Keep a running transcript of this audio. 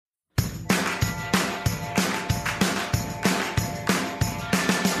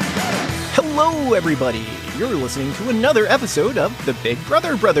Hello, everybody. You're listening to another episode of The Big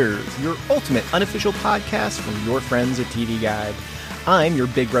Brother Brothers, your ultimate unofficial podcast from your friends at TV Guide. I'm your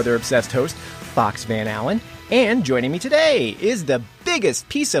Big Brother obsessed host, Fox Van Allen, and joining me today is the biggest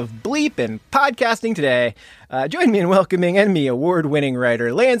piece of bleep in podcasting today. Join me in welcoming Emmy award-winning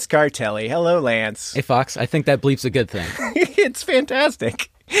writer Lance Cartelli. Hello, Lance. Hey, Fox. I think that bleep's a good thing. It's fantastic.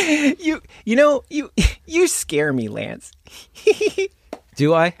 You scare me, Lance.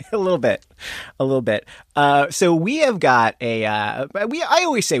 Do I? A little bit. So we have got I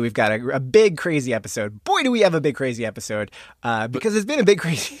always say we've got a big, crazy episode. Boy, do we have a big, crazy episode. Because it's been a big,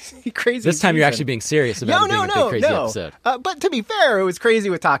 crazy This time season. You're actually being serious about a big, crazy episode. But to be fair, it was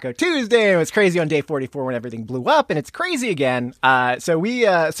crazy with Taco Tuesday, and it was crazy on day 44 when everything blew up, and it's crazy again. So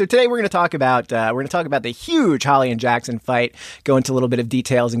today we're going to talk about the huge Holly and Jackson fight, go into a little bit of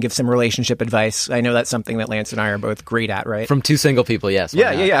details and give some relationship advice. I know that's something that Lance and I are both great at, right? From two single people, yes.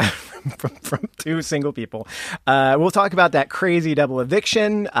 Yeah. From two single people. We'll talk about that crazy double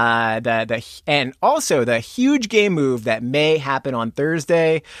eviction, and also the huge game move that may happen on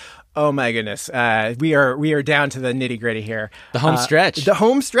Thursday. Oh my goodness. We are down to the nitty gritty here. The home stretch. The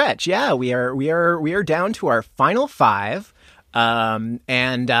home stretch. Yeah, we are down to our final five.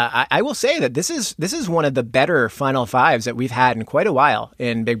 I will say that this is one of the better final fives that we've had in quite a while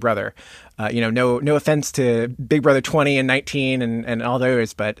in Big Brother. No offense to Big Brother 20 and 19 and all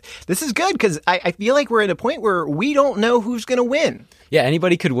those, but this is good because I feel like we're at a point where we don't know who's going to win. Yeah,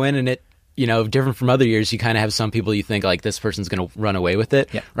 anybody could win, and it, different from other years, you kind of have some people you think like this person's going to run away with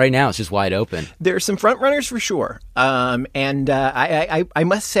it. Yeah. Right now, it's just wide open. There's some front runners for sure. I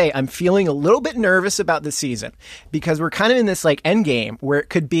must say I'm feeling a little bit nervous about this season because we're kind of in this like end game where it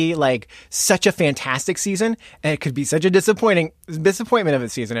could be like such a fantastic season and it could be such a disappointment of a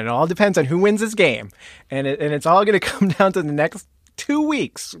season. And it all depends on who wins this game. And it's all going to come down to the next 2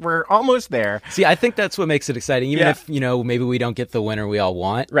 weeks. We're almost there. See, I think that's what makes it exciting. Even if, maybe we don't get the winner we all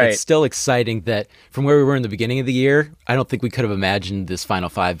want. Right. It's still exciting that from where we were in the beginning of the year, I don't think we could have imagined this final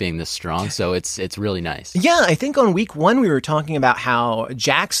five being this strong. So it's really nice. Yeah, I think on week one, we were talking about how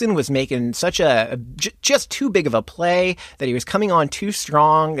Jackson was making such just too big of a play, that he was coming on too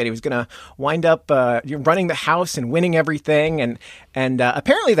strong, that he was going to wind up running the house and winning everything. And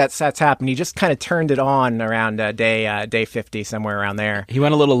apparently that's happened. He just kind of turned it on around day 50, somewhere around there. He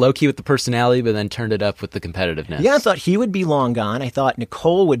went a little low-key with the personality, but then turned it up with the competitiveness. Yeah, I thought he would be long gone. I thought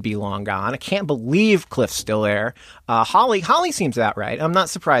Nicole would be long gone. I can't believe Cliff's still there. Holly seems about right. I'm not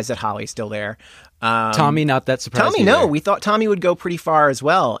surprised that Holly's still there. Tommy, not that surprised. Tommy, no, we thought Tommy would go pretty far as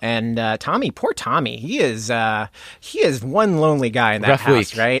well. And poor Tommy, he is one lonely guy in that Rough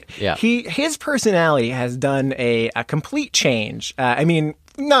house, week. right? Yeah. His personality has done a complete change.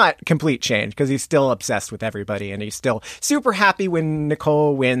 Not complete change because he's still obsessed with everybody and he's still super happy when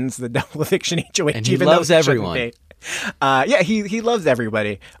Nicole wins the double eviction HOH. And he loves everyone. He loves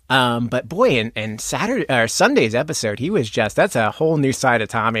everybody. But boy, in Saturday or Sunday's episode, that's a whole new side of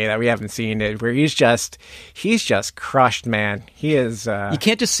Tommy that we haven't seen, where he's just crushed, man. He is. You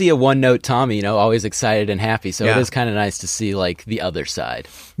can't just see a one-note Tommy, always excited and happy. So It is kind of nice to see like the other side.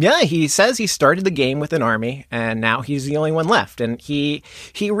 Yeah, he says he started the game with an army, and now he's the only one left. And he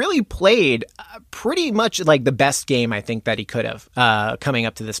really played pretty much like the best game I think that he could have coming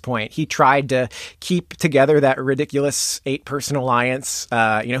up to this point. He tried to keep together that ridiculous 8-person alliance.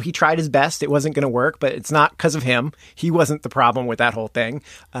 He tried his best. It wasn't going to work, but it's not because of him. He wasn't the problem with that whole thing.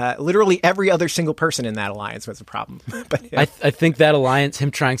 Literally every other single person in that alliance was a problem. But I think that alliance,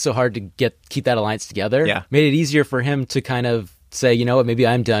 him trying so hard to keep that alliance together, made it easier for him to kind of say, you know what, maybe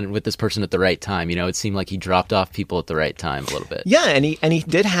I'm done with this person at the right time. It seemed like he dropped off people at the right time a little bit. Yeah, and he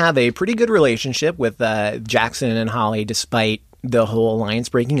did have a pretty good relationship with Jackson and Holly, despite the whole alliance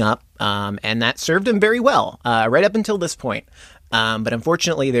breaking up, and that served him very well right up until this point. But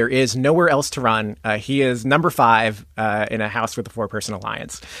unfortunately, there is nowhere else to run. He is number 5 in a house with a 4-person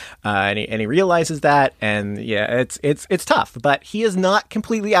alliance, and he realizes that. And yeah, it's tough. But he is not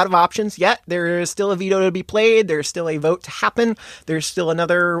completely out of options yet. There is still a veto to be played. There's still a vote to happen. There's still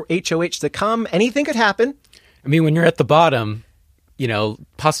another HOH to come. Anything could happen. I mean, when you're at the bottom,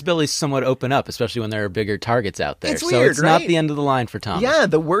 possibilities somewhat open up, especially when there are bigger targets out there. It's weird, so it's not the end of the line for Tommy. Yeah,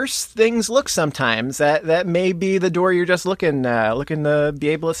 the worse things look sometimes, that may be the door you're just looking to be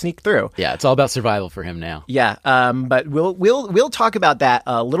able to sneak through. Yeah, it's all about survival for him now. Yeah, but we'll talk about that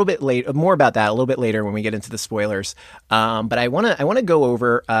a little bit more about that a little bit later when we get into the spoilers. But I want to go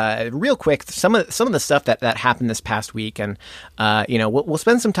over real quick some of the stuff that happened this past week, and we'll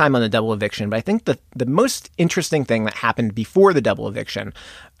spend some time on the double eviction. But I think the most interesting thing that happened before the double eviction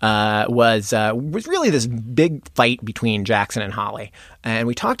was really this big fight between Jackson and Holly. And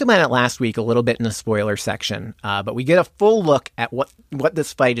we talked about it last week a little bit in the spoiler section, but we get a full look at what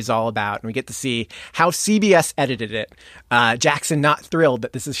this fight is all about, and we get to see how CBS edited it. Jackson not thrilled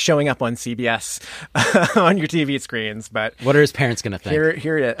that this is showing up on CBS on your TV screens, but what are his parents going to think?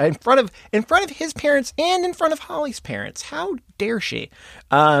 Here it is, in front of his parents and in front of Holly's parents. How dare she?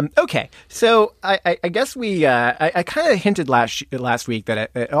 Okay, so I guess I kind of hinted last week that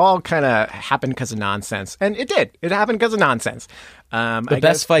it all kind of happened because of nonsense, and it did. It happened because of nonsense. The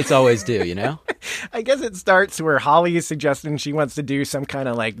best fights always do, you know? I guess it starts where Holly is suggesting she wants to do some kind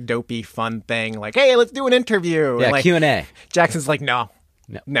of like dopey fun thing, like, hey, let's do an interview. Yeah, like, Q&A. Jackson's like, no.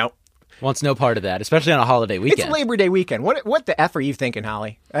 Wants no part of that, especially on a holiday weekend. It's Labor Day weekend. What the F are you thinking,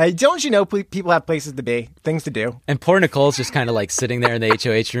 Holly? Don't you know people have places to be, things to do? And poor Nicole's just kind of like sitting there in the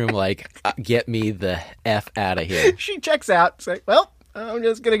HOH room like, get me the F out of here. She checks out. It's like, well, I'm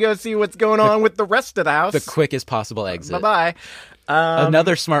just going to go see what's going on with the rest of the house. The quickest possible exit. Bye-bye.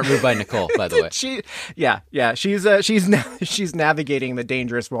 Another smart move by Nicole, by the way. She's navigating the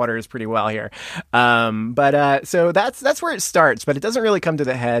dangerous waters pretty well here. So that's where it starts, but it doesn't really come to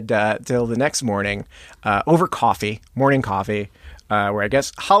the head till the next morning over morning coffee. Where I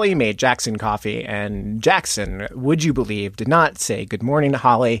guess Holly made Jackson coffee, and Jackson, would you believe, did not say good morning to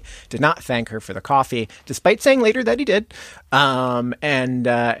Holly, did not thank her for the coffee, despite saying later that he did. And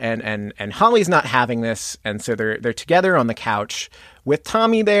Holly's not having this, and so they're together on the couch with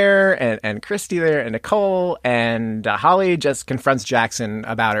Tommy there and Christy there and Nicole, and Holly just confronts Jackson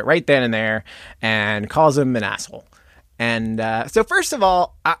about it right then and there and calls him an asshole. And so, first of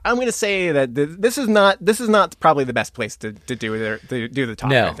all, I'm going to say that this is not probably the best place to do the talk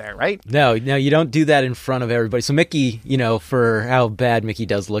right there, right? No, you don't do that in front of everybody. So Mickey, for how bad Mickey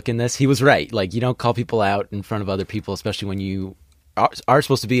does look in this, he was right. Like, you don't call people out in front of other people, especially when you are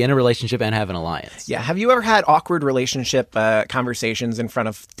supposed to be in a relationship and have an alliance. Yeah. Have you ever had awkward relationship conversations in front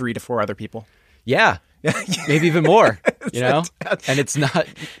of 3 to 4 other people? Yeah. Maybe even more, and it's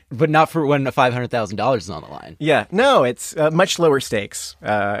not for when $500,000 is on the line. Yeah, no, it's much lower stakes.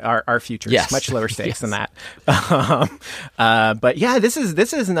 Our futures, yes. Much lower stakes than that. But yeah, this is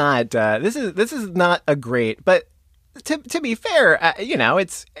not a great. But to be fair,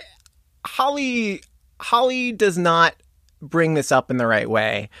 it's Holly does not bring this up in the right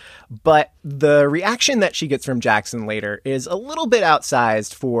way, but the reaction that she gets from Jackson later is a little bit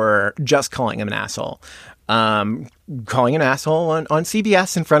outsized for just calling him an asshole. Calling an asshole on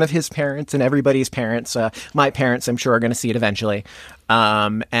CBS in front of his parents and everybody's parents. My parents, I'm sure, are going to see it eventually.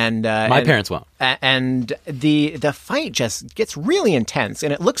 My parents won't. And the fight just gets really intense,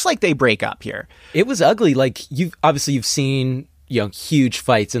 and it looks like they break up here. It was ugly. Like, you've seen huge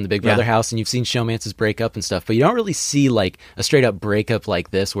fights in the Big Brother house, and you've seen showmances break up and stuff, but you don't really see like a straight up breakup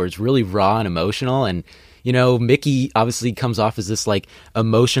like this where it's really raw and emotional. And Mickey obviously comes off as this like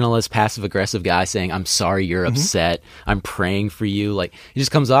emotionalist, passive aggressive guy saying, I'm sorry you're upset, I'm praying for you. Like, he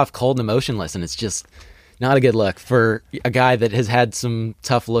just comes off cold and emotionless, and it's just not a good look for a guy that has had some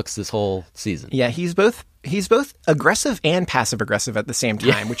tough looks this whole season. Yeah, he's both aggressive and passive aggressive at the same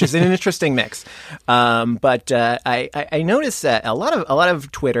time, which is an interesting mix. But I noticed that a lot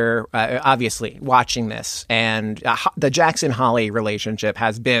of Twitter, obviously watching this, and the Jackson Holly relationship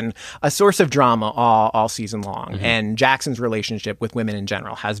has been a source of drama all season long, and Jackson's relationship with women in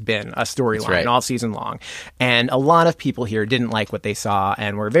general has been a storyline all season long. And a lot of people here didn't like what they saw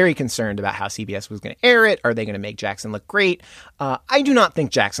and were very concerned about how CBS was going to air it. Are they going to make Jackson look great? I do not think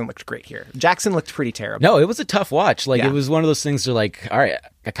Jackson looked great here. Jackson looked pretty terrible. No, it was a tough watch. Like, it was one of those things where, like, all right,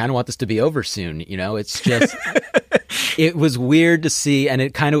 I kind of want this to be over soon. It's just, it was weird to see, and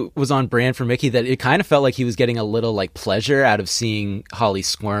it kind of was on brand for Mickey that it kind of felt like he was getting a little, like, pleasure out of seeing Holly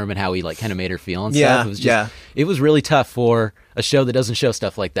squirm and how he, like, kind of made her feel and stuff. It was just, it was really tough for a show that doesn't show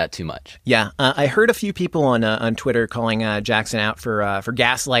stuff like that too much. Yeah, I heard a few people on Twitter calling Jackson out for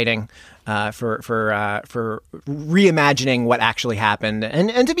gaslighting. For reimagining what actually happened,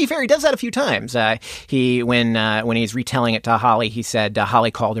 and to be fair, he does that a few times. When he's retelling it to Holly, he said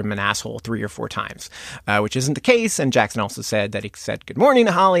Holly called him an asshole 3 or 4 times, which isn't the case. And Jackson also said that he said good morning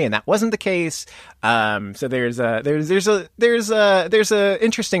to Holly, and that wasn't the case. So there's a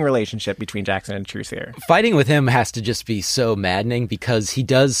interesting relationship between Jackson and Truth here. Fighting with him has to just be so maddening because he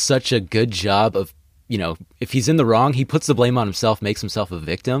does such a good job of, if he's in the wrong, he puts the blame on himself, makes himself a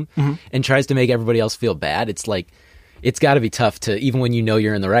victim, and tries to make everybody else feel bad. It's like, it's got to be tough to, even when you know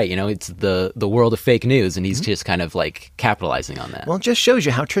you're in the right, it's the world of fake news, and he's just kind of like capitalizing on that. Well, it just shows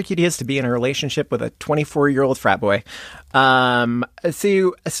you how tricky it is to be in a relationship with a 24-year-old frat boy. So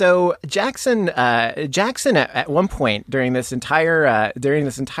Jackson at one point during this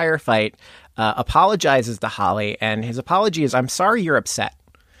entire fight apologizes to Holly, and his apology is, "I'm sorry you're upset."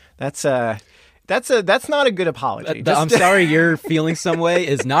 That's not a good apology. I'm sorry you're feeling some way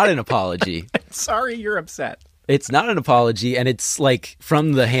is not an apology. Sorry you're upset. It's not an apology, and it's like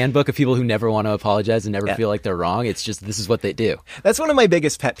from the handbook of people who never want to apologize and never feel like they're wrong. It's just, this is what they do. That's one of my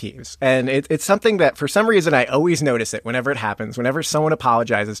biggest pet peeves, and it's something that for some reason I always notice it whenever it happens, whenever someone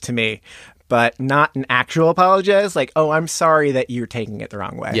apologizes to me, but not an actual apologize, like, "Oh, I'm sorry that you're taking it the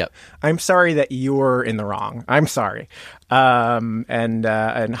wrong way. Yep. I'm sorry that you're in the wrong. I'm sorry." And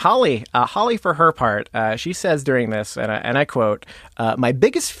Holly, for her part, she says during this, and I quote, "My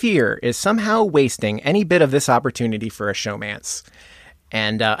biggest fear is somehow wasting any bit of this opportunity for a showmance.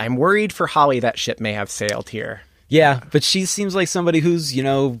 And I'm worried for Holly that ship may have sailed here." Yeah, but she seems like somebody who's,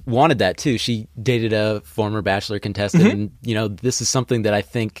 wanted that too. She dated a former Bachelor contestant, and, this is something that I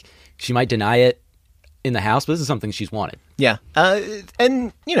think she might deny it in the house, but this is something she's wanted. Yeah.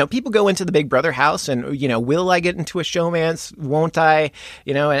 And, people go into the Big Brother house and, will I get into a showmance? Won't I?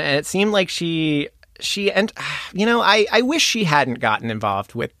 And it seemed like I wish she hadn't gotten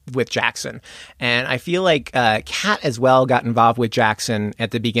involved with Jackson. And I feel like Kat as well got involved with Jackson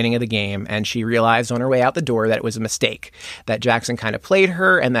at the beginning of the game, and she realized on her way out the door that it was a mistake, that Jackson kind of played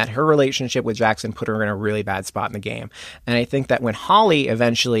her, and that her relationship with Jackson put her in a really bad spot in the game. And I think that when Holly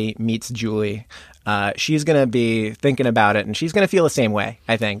eventually meets Julie, she's going to be thinking about it, and she's going to feel the same way.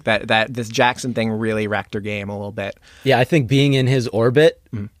 I think that this Jackson thing really wrecked her game a little bit. Yeah, I think being in his orbit,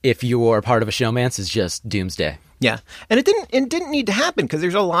 if you are part of a showmance, is just doomsday. Yeah. And it didn't need to happen, because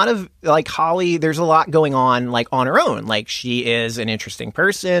there's a lot of, like, Holly, there's a lot going on, like, on her own. Like, she is an interesting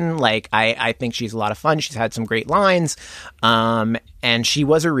person. Like, I think she's a lot of fun. She's had some great lines. And she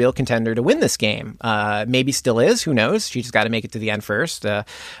was a real contender to win this game. Maybe still is. Who knows? She just got to make it to the end first.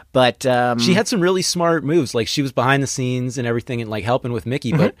 But she had some really smart moves. Like, she was behind the scenes and everything, and like helping with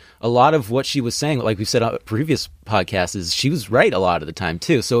Mickey. But a lot of what she was saying, like we've said on previous podcasts, is she was right a lot of the time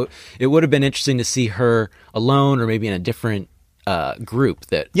too. So it would have been interesting to see her alone, or maybe in a different group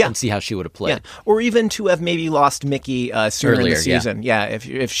and see how she would have played. Yeah. Or even to have maybe lost Mickey sooner in the season. Yeah.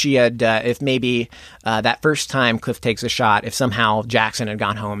 If she had, if maybe that first time Cliff takes a shot, if somehow Jackson had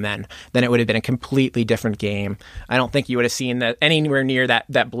gone home, then it would have been a completely different game. I don't think you would have seen that anywhere near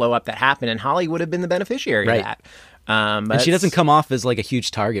that blow up that happened, and Holly would have been the beneficiary of that. And she doesn't come off as like a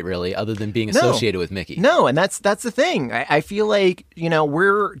huge target, really, other than being associated with Mickey. No, and that's the thing. I feel like,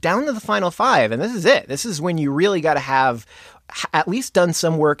 we're down to the final 5, and this is it. This is when you really got to have at least done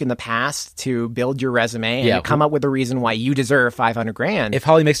some work in the past to build your resume and come up with a reason why you deserve $500,000. If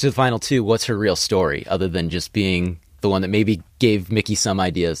Holly makes it to the final 2, what's her real story, other than just being the one that maybe gave Mickey some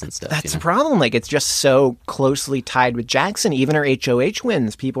ideas and stuff? That's the problem. Like, it's just so closely tied with Jackson. Even her HOH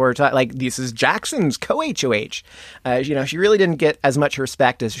wins, people are like, this is Jackson's co-HOH. She really didn't get as much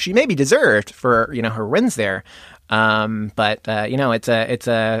respect as she maybe deserved for, her wins there. But it's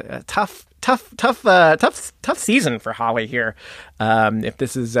a tough season for Holly here. If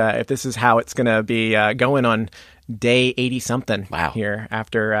this is how it's going to be going on day 80 something here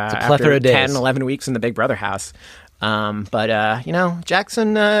after 10, 11 weeks in the Big Brother house. But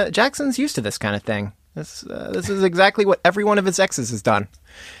Jackson's used to this kind of thing. This is exactly what every one of his exes has done.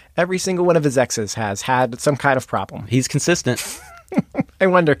 Every single one of his exes has had some kind of problem. He's consistent. I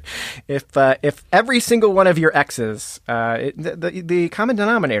wonder if every single one of your exes, the common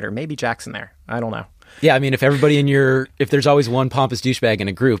denominator may be Jackson there. I don't know. Yeah, I mean, if there's always one pompous douchebag in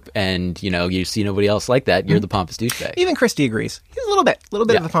a group, and you see nobody else like that, you're the pompous douchebag. Even Christy agrees. He's a little bit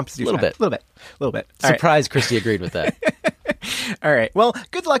of a pompous douchebag. A little bit. Surprised Christy agreed with that. All right. Well,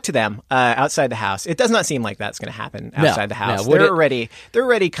 good luck to them outside the house. It does not seem like that's going to happen outside the house. No, they're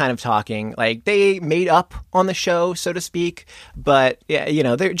already kind of talking. Like, they made up on the show, so to speak. But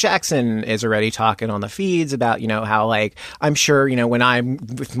Jackson is already talking on the feeds about how, like, I'm sure when I'm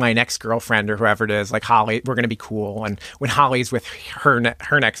with my next girlfriend or whoever it is, like Holly, we're going to be cool. And when Holly's with her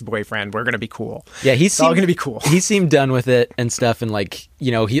next boyfriend, we're going to be cool. Yeah, it's all going to be cool. He seemed done with it and stuff, and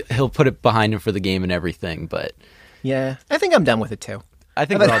he'll put it behind him for the game and everything, but. Yeah, I think I'm done with it too. I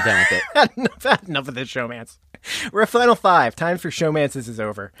think we're all done with it. Had enough of this showmance. We're at final 5. Time for showmances is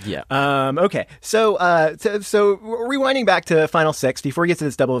over. Yeah. Okay. So rewinding back to final 6 before we get to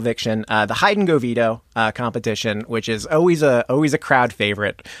this double eviction, the hide and go veto competition, which is always a crowd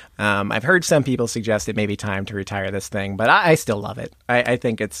favorite. I've heard some people suggest it may be time to retire this thing, but I still love it. I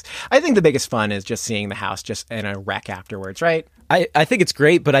think the biggest fun is just seeing the house just in a wreck afterwards, right? I think it's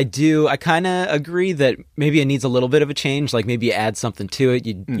great, but I kind of agree that maybe it needs a little bit of a change. Like maybe you add something to it,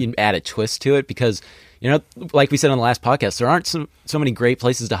 you add a twist to it, because like we said on the last podcast, there aren't so many great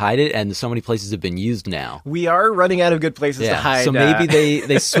places to hide it, and so many places have been used now. We are running out of good places to hide. So maybe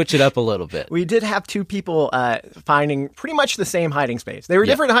they switch it up a little bit. We did have 2 people finding pretty much the same hiding space. They were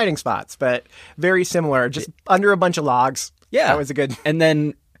different hiding spots, but very similar, just under a bunch of logs. Yeah. That was a good... And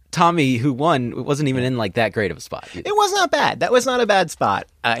then Tommy, who won, wasn't even in like that great of a spot either. It was not bad. That was not a bad spot.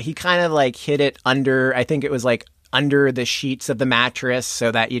 He kind of like hit it under, I think it was like under the sheets of the mattress,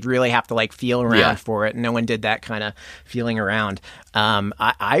 so that you'd really have to like feel around for it. No one did that kind of feeling around.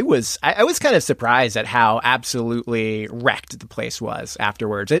 I was kind of surprised at how absolutely wrecked the place was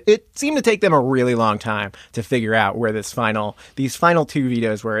afterwards. It seemed to take them a really long time to figure out where these final 2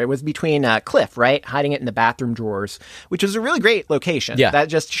 vetoes were. It was between Cliff, right, hiding it in the bathroom drawers, which was a really great location. Yeah, that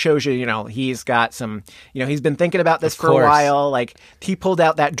just shows you, he's got some, he's been thinking about this for a while. Like he pulled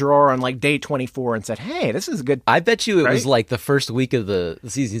out that drawer on like day 24 and said, "Hey, this is a good." I bet you it was like the first week of the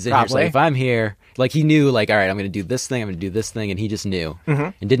season. He's in here, so like, if I'm here, like he knew, like, all right, I'm going to do this thing, I'm going to do this thing, and he just knew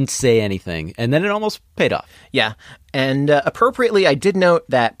and didn't say anything, and then it almost paid off. Yeah, and appropriately, I did note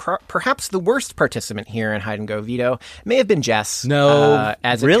that perhaps the worst participant here in hide and go veto may have been Jess. No,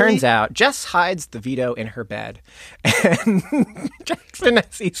 as really? It turns out, Jess hides the veto in her bed, and Jackson,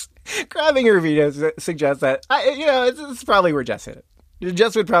 as he's grabbing her veto, suggests that it's probably where Jess hid it.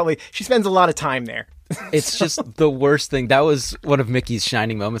 Jess would probably, she spends a lot of time there. It's just the worst thing. That was one of Mickey's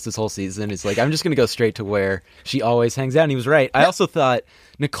shining moments this whole season. It's like, I'm just going to go straight to where she always hangs out. And he was right. I also thought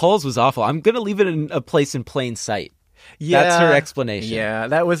Nicole's was awful. I'm going to leave it in a place in plain sight. Yeah, that's her explanation. Yeah,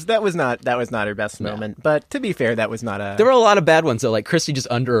 that was not her best moment. But to be fair, that was not a... There were a lot of bad ones, though, like Christy just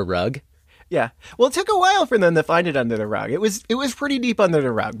under a rug. Yeah. Well, it took a while for them to find it under the rug. It was pretty deep under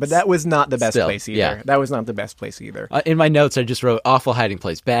the rug, but that was not the best place either. Yeah. That was not the best place either. In my notes, I just wrote awful hiding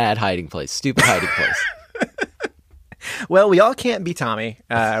place, bad hiding place, stupid hiding place. Well, we all can't be Tommy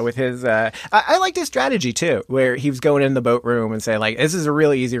with his... I liked his strategy, too, where he was going in the boat room and saying, like, this is a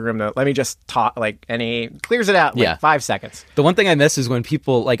really easy room to... Let me just talk, like, and he clears it out in like 5 seconds. The one thing I miss is when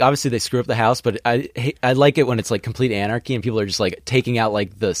people, like, obviously they screw up the house, but I like it when it's, like, complete anarchy and people are just, like, taking out,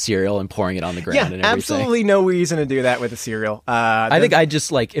 like, the cereal and pouring it on the ground and everything. Absolutely no reason to do that with a cereal. I think I'd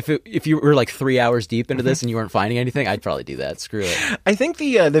just, like, if you were, like, 3 hours deep into this and you weren't finding anything, I'd probably do that. Screw it. I think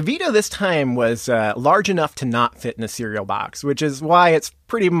the veto this time was large enough to not fit in a cereal box, which is why it's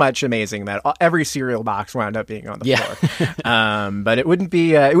pretty much amazing that every cereal box wound up being on the floor. But it wouldn't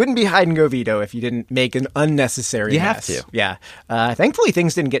be hide and go veto if you didn't make an unnecessary mess. You have to. Yeah. Thankfully,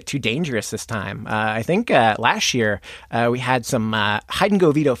 things didn't get too dangerous this time. I think last year we had some hide and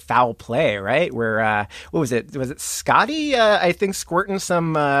go veto foul play, right? Where what was it? Was it Scotty? I think squirting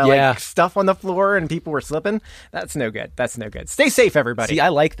some like stuff on the floor and people were slipping. That's no good. That's no good. Stay safe, everybody. See, I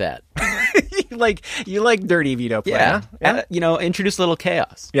like that. you like dirty veto play, huh? Yeah. Introduce a little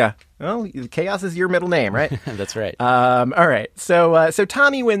chaos. Yeah. Well, chaos is your middle name, right? That's right. All right. So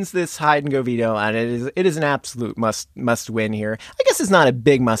Tommy wins this hide and go veto, and it is an absolute must win here. I guess it's not a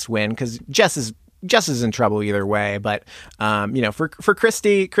big must win because Jess is in trouble either way. But for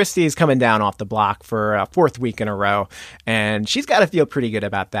Christy is coming down off the block for a 4th week in a row, and she's got to feel pretty good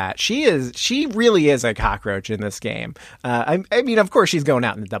about that. She really is a cockroach in this game. I mean, of course, she's going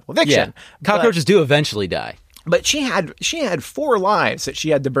out in the double eviction. Yeah. Cockroaches do eventually die. But she had 4 lives that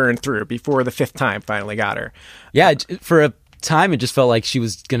she had to burn through before the 5th time finally got her. Yeah, for a time it just felt like she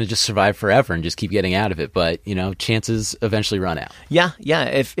was going to just survive forever and just keep getting out of it. But, chances eventually run out. Yeah.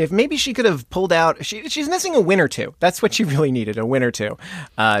 If maybe she could have pulled out... She's missing a win or two. That's what she really needed, a win or two.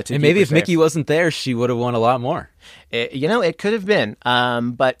 And maybe if Mickey wasn't there, she would have won a lot more. It could have been.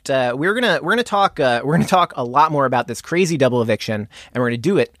 But we're gonna talk a lot more about this crazy double eviction, and we're gonna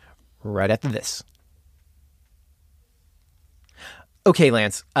do it right after this. Okay,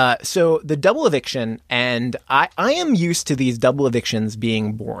 Lance. So the double eviction, and I am used to these double evictions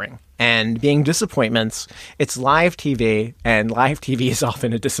being boring and being disappointments. It's live TV, and live TV is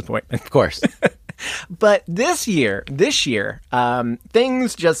often a disappointment. Of course. But this year,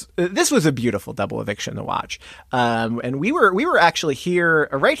 things just, this was a beautiful double eviction to watch. And we were actually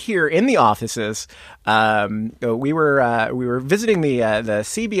right here in the offices. We were visiting the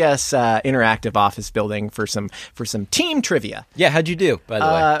CBS interactive office building for some team trivia. Yeah, how'd you do, by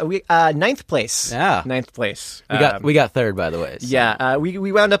the way? Ninth place. Yeah. Ninth place. We got third, by the way. So. Yeah,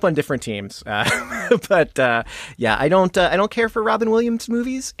 we wound up on different teams. But yeah, I don't care for Robin Williams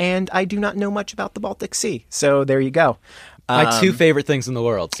movies, and I do not know much about the Baltic Sea. So there you go. My two favorite things in the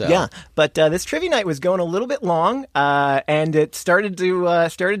world. So. Yeah, but this trivia night was going a little bit long, and it started to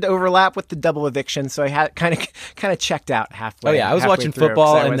overlap with the double eviction. So I had kind of checked out halfway. Oh yeah, I was watching through,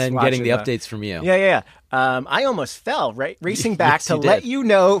 football and then getting the updates from you. Yeah. I almost fell racing back yes, to let you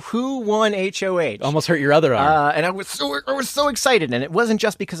know who won HOH. Almost hurt your other arm. And I was so excited, and it wasn't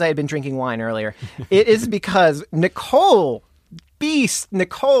just because I had been drinking wine earlier. It is because Nicole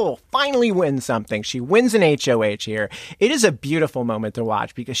finally wins something. She wins an HOH here. It is a beautiful moment to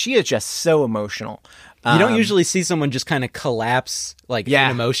watch because she is just so emotional. You don't usually see someone just kind of collapse in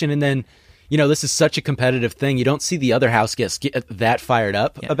emotion, and then this is such a competitive thing. You don't see the other house get that fired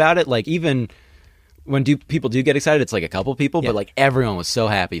up about it. Like even when people do get excited, it's like a couple people, but like everyone was so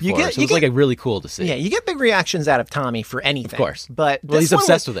happy for her. So it was like really cool to see. Yeah, you get big reactions out of Tommy for anything. Of course. But he's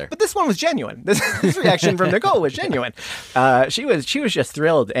obsessed with her. But this one was genuine. This reaction from Nicole was genuine. She was just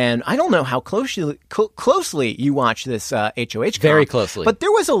thrilled. And I don't know how closely you watch this HOH comp, very closely. But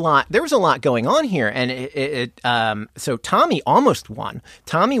there was a lot going on here. And so Tommy almost won.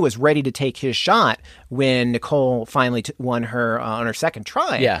 Tommy was ready to take his shot when Nicole finally won her on her second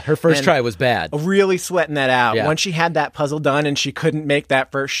try. Yeah, her first try was bad. Really sweating that out. Yeah. Once she had that puzzle done and she couldn't make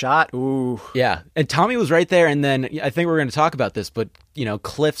that first shot, ooh. Yeah, and Tommy was right there, and then I think we're going to talk about this, but,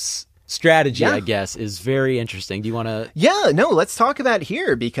 Cliff's strategy, I guess, is very interesting. Do you want to... Yeah, no, let's talk about it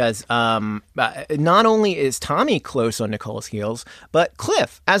here because not only is Tommy close on Nicole's heels, but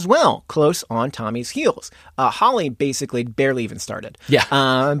Cliff as well, close on Tommy's heels. Holly basically barely even started. Yeah.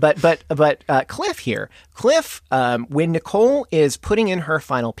 But Cliff here. Cliff, when Nicole is putting in her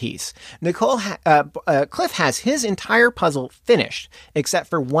final piece, Cliff has his entire puzzle finished except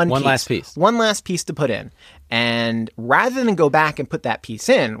for one last piece to put in. And rather than go back and put that piece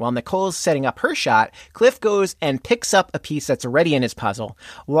in, while Nicole's setting up her shot, Cliff goes and picks up a piece that's already in his puzzle,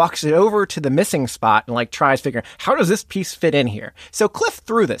 walks it over to the missing spot, and tries figuring, how does this piece fit in here? So Cliff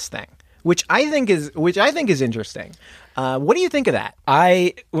threw this thing, which I think is interesting. What do you think of that?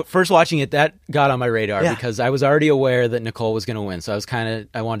 First watching it, that got on my radar because I was already aware that Nicole was going to win. So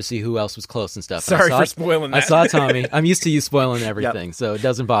I wanted to see who else was close and stuff. Sorry for spoiling that. I saw Tommy. I'm used to you spoiling everything, so it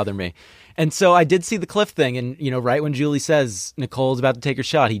doesn't bother me. And so I did see the Cliff thing, and right when Julie says Nicole's about to take her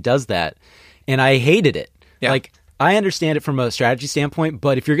shot, he does that, and I hated it. Yeah. I understand it from a strategy standpoint,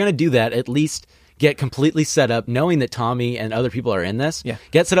 but if you're going to do that, at least get completely set up, knowing that Tommy and other people are in this. Yeah.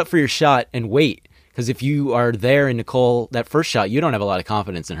 Get set up for your shot and wait. Because if you are there in Nicole, that first shot, you don't have a lot of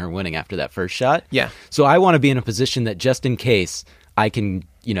confidence in her winning after that first shot. Yeah. So I want to be in a position that just in case I can,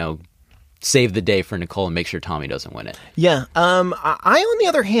 save the day for Nicole and make sure Tommy doesn't win it. Yeah. I on the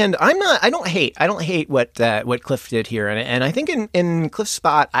other hand, I don't hate what Cliff did here, and I think in Cliff's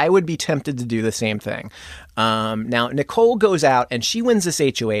spot, I would be tempted to do the same thing. Now Nicole goes out and she wins this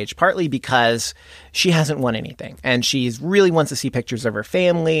HOH partly because she hasn't won anything, and she really wants to see pictures of her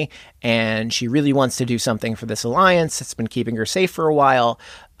family, and she really wants to do something for this alliance. It's been keeping her safe for a while.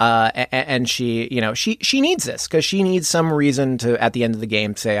 And she needs this because she needs some reason to, at the end of the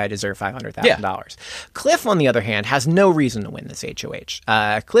game, say, I deserve $500,000. Yeah. Cliff, on the other hand, has no reason to win this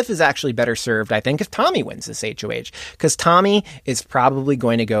HOH. Cliff is actually better served, I think, if Tommy wins this HOH, because Tommy is probably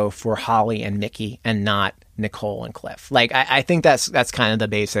going to go for Holly and Mickey and not Nicole and Cliff. I think that's kind of the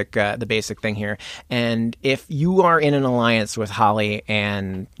basic thing here. And if you are in an alliance with Holly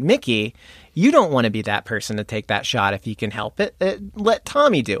and Mickey, you don't want to be that person to take that shot if you can help it. Let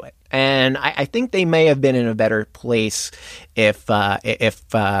Tommy do it. And I think they may have been in a better place if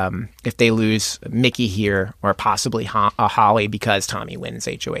they lose Mickey here or possibly Holly because Tommy wins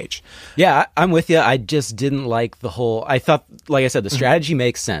HOH. Yeah, I'm with you. I just didn't like the whole. I thought, like I said, the strategy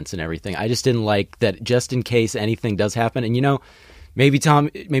makes sense and everything. I just didn't like that. Just in case anything does happen, and maybe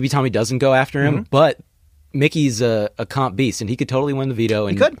Tommy doesn't go after him, but Mickey's a comp beast, and he could totally win the veto,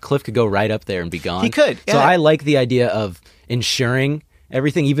 and Cliff could go right up there and be gone. He could. Yeah. So I like the idea of ensuring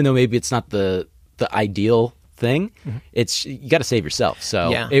everything, even though maybe it's not the ideal thing. It's you got to save yourself.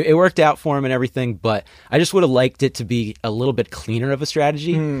 So it worked out for him and everything, but I just would have liked it to be a little bit cleaner of a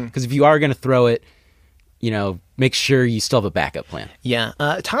strategy, because if you are going to throw it, make sure you still have a backup plan. Yeah.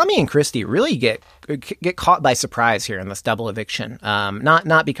 Tommy and Christy really get caught by surprise here in this double eviction.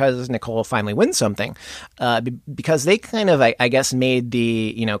 Not because Nicole finally wins something, because they kind of, I guess, made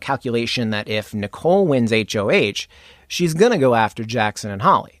the, calculation that if Nicole wins HOH, she's going to go after Jackson and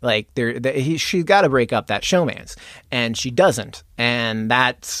Holly. Like, she's got to break up that showmance, and she doesn't. And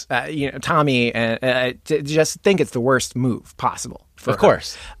that's, Tommy just think it's the worst move possible. Of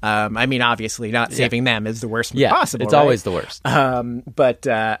course. Obviously, not saving them is the worst move possible. It's right? always the worst. But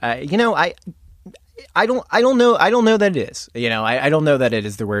I don't know. I don't know that it is. I don't know that it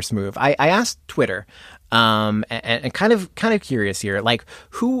is the worst move. I asked Twitter, and kind of curious here. Like,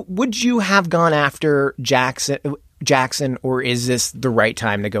 who would you have gone after, Jackson, or is this the right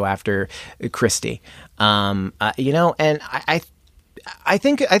time to go after Christy? And I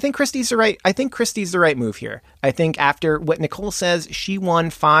think Christy's the right. I think Christy's the right move here. I think after what Nicole says, she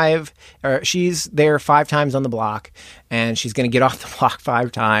won she's there 5 times on the block, and she's going to get off the block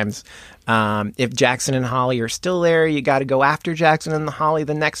 5 times. If Jackson and Holly are still there, you got to go after Jackson and Holly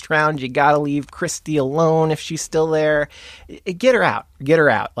the next round. You got to leave Christy alone if she's still there. Get her out.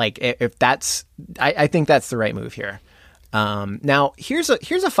 Like, if that's, I think that's the right move here. Now here's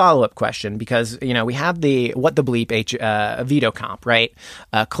a follow-up question, because we have the what the bleep veto comp, right?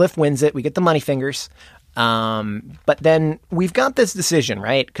 Cliff wins it, we get the money fingers, but then we've got this decision,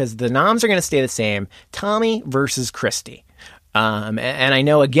 right? Because the noms are going to stay the same: Tommy versus Christy. And I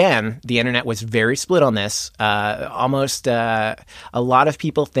know, again, the internet was very split on this. Almost a lot of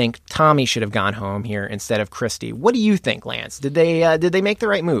people think Tommy should have gone home here instead of Christy. What do you think, Lance? Did they make the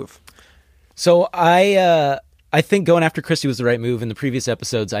right move? So I think going after Christy was the right move. In the previous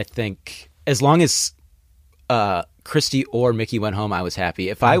episodes, I think as long as Christy or Mickey went home, I was happy.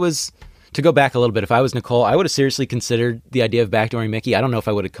 If I was, to go back a little bit, if I was Nicole, I would have seriously considered the idea of backdooring Mickey. I don't know if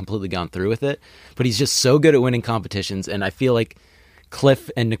I would have completely gone through with it, but he's just so good at winning competitions, and I feel like Cliff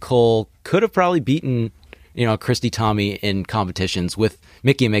and Nicole could have probably beaten Christy, Tommy in competitions. With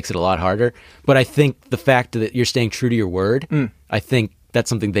Mickey, it makes it a lot harder. But I think the fact that you're staying true to your word, I think that's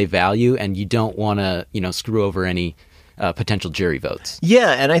something they value, and you don't want to, screw over any potential jury votes.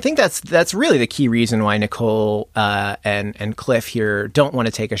 Yeah, and I think that's really the key reason why Nicole and Cliff here don't want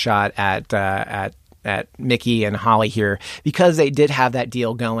to take a shot at Mickey and Holly here, because they did have that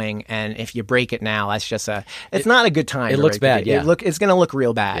deal going, and if you break it now, that's just it's not a good time. It looks bad. Yeah, it's going to look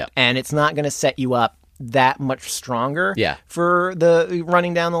real bad, and it's not going to set you up that much stronger. For the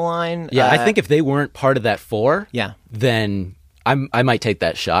running down the line. I think if they weren't part of that 4, then I might take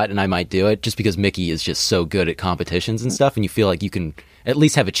that shot, and I might do it, just because Mickey is just so good at competitions and stuff, and you feel like you can at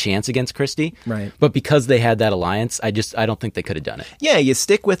least have a chance against Christy. Right. But because they had that alliance, I don't think they could have done it. Yeah, you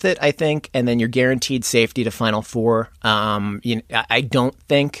stick with it, I think, and then you're guaranteed safety to Final 4. I don't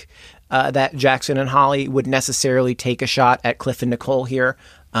think that Jackson and Holly would necessarily take a shot at Cliff and Nicole here.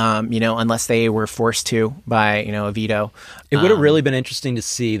 Unless they were forced to by, a veto. It would have really been interesting to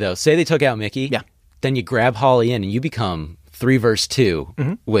see, though. Say they took out Mickey. Yeah. Then you grab Holly in, and you become 3 versus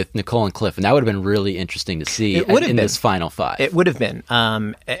 2 with Nicole and Cliff, and that would have been really interesting to see in this final 5. It would have been,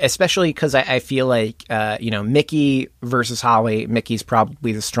 especially because I feel like Mickey versus Holly. Mickey's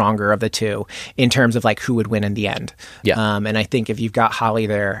probably the stronger of the two in terms of like who would win in the end. Yeah. And I think if you've got Holly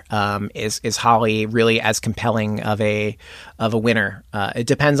there, is Holly really as compelling of a winner? It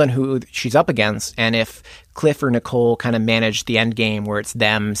depends on who she's up against, and if Cliff or Nicole kind of manage the end game where it's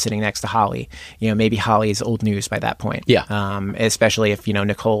them sitting next to Holly, maybe Holly's old news by that point. Yeah. Especially if,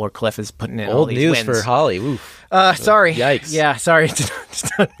 Nicole or Cliff is putting in old all these news wins. for Holly. Oof. Sorry. Yikes. Yeah, sorry.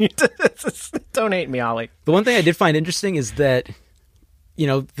 Don't hate me, Holly. The one thing I did find interesting is that,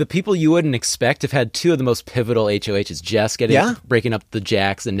 the people you wouldn't expect have had 2 of the most pivotal HOHs, Jess breaking up the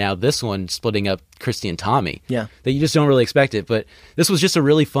Jacks, and now this one splitting up Christy and Tommy. Yeah. That you just don't really expect it. But this was just a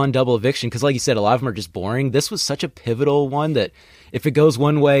really fun double eviction, because like you said, a lot of them are just boring. This was such a pivotal one that if it goes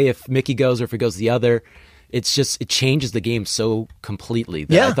one way, if Mickey goes, or if it goes the other, it changes the game so completely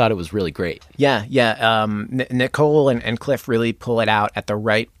that I thought it was really great. Yeah. Nicole and Cliff really pull it out at the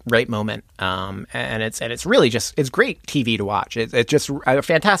right moment. And it's really just, it's great TV to watch. It's just a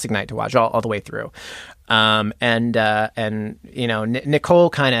fantastic night to watch all the way through. Nicole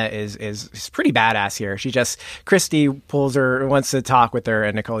kind of is pretty badass here. Christy wants to talk with her,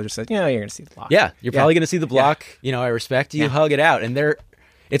 and Nicole just says, you're going to see the block. Yeah, you're probably going to see the block. Yeah. I respect you. Hug it out. And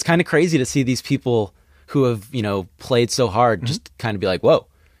it's kind of crazy to see these people who have, played so hard just kind of be like, whoa.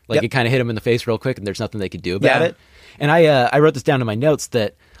 Like, it kind of hit them in the face real quick, and there's nothing they could do about it. And I wrote this down in my notes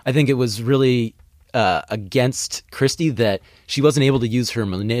that I think it was really against Christy that she wasn't able to use her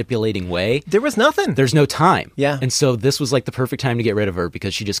manipulating way. There was nothing. There's no time. Yeah. And so this was like the perfect time to get rid of her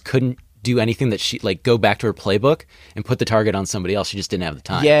because she just couldn't do anything that she like go back to her playbook and put the target on somebody else. She just didn't have the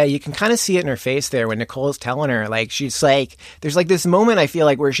time. Yeah, you can kind of see it in her face there when Nicole's telling her, like, she's like, there's like this moment I feel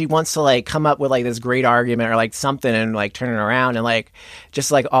like where she wants to like come up with like this great argument or like something and like turn it around and like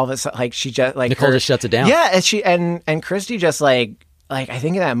just like all of a sudden like she just like Nicole just shuts it down. Yeah, and she and Christy just like I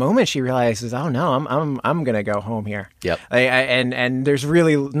think in that moment she realizes, oh no, I'm gonna go home here. Yep. And there's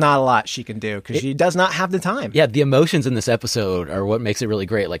really not a lot she can do because she does not have the time. Yeah, the emotions in this episode are what makes it really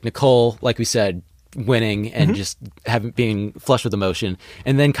great. Like Nicole, like we said, winning and just being flushed with emotion,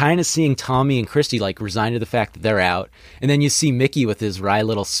 and then kind of seeing Tommy and Christy like resign to the fact that they're out, and then you see Mickey with his wry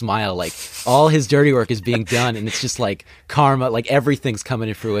little smile, like all his dirty work is being done, and it's just like karma, like everything's coming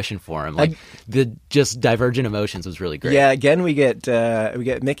to fruition for him. Like the just divergent emotions was really great. Yeah, again we get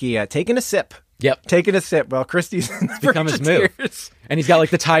Mickey taking a sip. Yep. Taking a sip while Christy's in the become his move. And he's got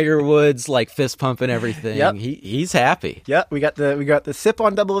like the Tiger Woods like fist pump and everything. Yep. He's happy. Yep, we got the sip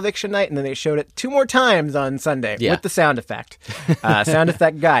on Double Eviction Night, and then they showed it 2 more times on Sunday with the sound effect. Sound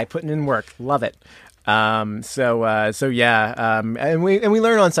effect guy putting in work. Love it. And we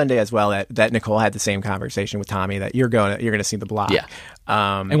learn on Sunday as well that Nicole had the same conversation with Tommy that you're gonna see the block. Yeah.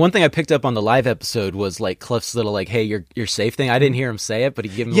 And one thing I picked up on the live episode was like Cliff's little like, "Hey, you're safe" thing. I didn't hear him say it, but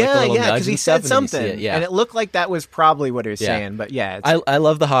he gave him like a little nudge because he and stuff, said something, and it looked like that was probably what he was saying. But I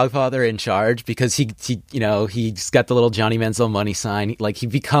love the Hogfather in charge because he he's got the little Johnny Manziel money sign. Like he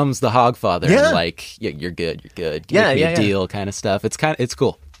becomes the Hogfather. Yeah. And like you're good. Give me a deal kind of stuff. It's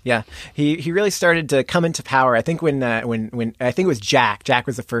cool. Yeah, he really started to come into power. I think when I think it was Jack. Jack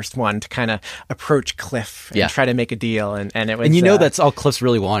was the first one to kind of approach Cliff and try to make a deal, and it was. And that's all Cliff's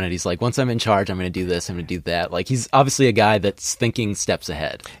really wanted. He's like, once I'm in charge, I'm going to do this, I'm going to do that. Like he's obviously a guy that's thinking steps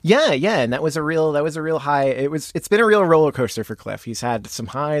ahead. Yeah, and that was a real high. It's been a real roller coaster for Cliff. He's had some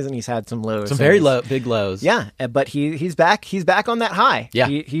highs and he's had some lows. Some very big lows. Yeah, but he's back. He's back on that high. Yeah,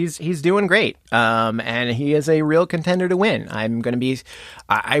 he's doing great. And he is a real contender to win. I'm going to be.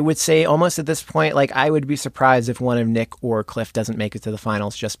 I would say almost at this point, like I would be surprised if one of Nick or Cliff doesn't make it to the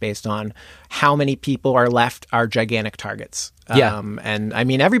finals just based on how many people are left are gigantic targets. And I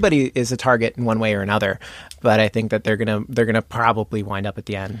mean, everybody is a target in one way or another, but I think that they're gonna probably wind up at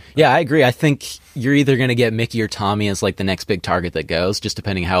the end. Yeah, I agree. I think you're either gonna get Mickey or Tommy as like the next big target that goes, just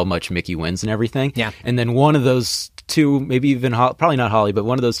depending how much Mickey wins and everything. Yeah, and then one of those two, maybe even probably not Holly, but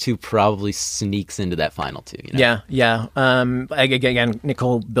one of those two probably sneaks into that final two. You know? Yeah. Again,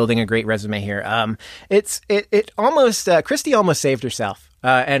 Nicole building a great resume here. It almost Christy almost saved herself.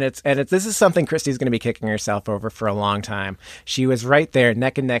 And this is something Christy's going to be kicking herself over for a long time. She was right there,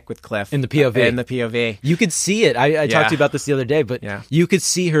 neck and neck with Cliff in the POV. You could see it. I talked to you about this the other day, but you could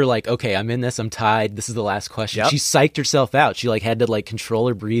see her like, okay, I'm in this. I'm tied. This is the last question. She psyched herself out. She like had to like control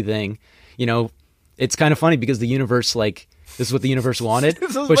her breathing. You know, it's kind of funny because the universe like. This is what the universe wanted,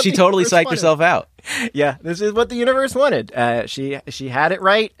 but she totally psyched herself out. Yeah, this is what the universe wanted. She had it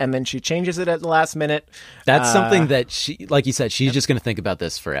right, and then she changes it at the last minute. That's something that she, like you said, she's just going to think about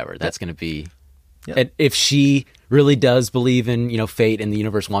this forever. That's going to be, and if she really does believe in fate and the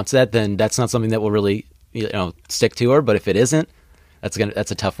universe wants that, then that's not something that will really stick to her. But if it isn't, that's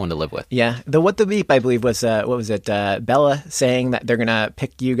a tough one to live with. Yeah. What the beep, I believe, was, what was it? Bella saying that they're going to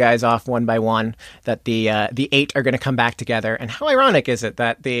pick you guys off one by one, that the 8 are going to come back together. And how ironic is it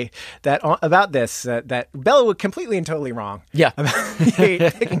that that Bella was completely and totally wrong. Yeah. About the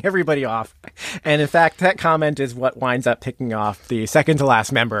 8 picking everybody off. And in fact, that comment is what winds up picking off the second to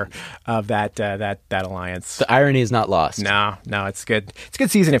last member of that alliance. The irony is not lost. No, it's good. It's a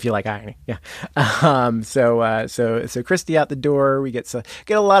good season if you like irony. Yeah. So Christy out the door. We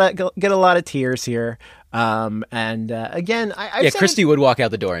get a lot of tears here. Again, Christy would walk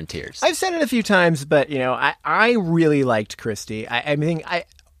out the door in tears. I've said it a few times, but I really liked Christy. I mean,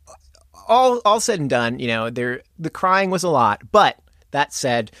 all said and done, the crying was a lot, but that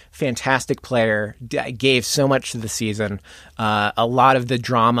said, fantastic player, gave so much to the season. A lot of the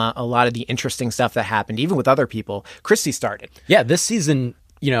drama, a lot of the interesting stuff that happened, even with other people, Christy started. Yeah, this season.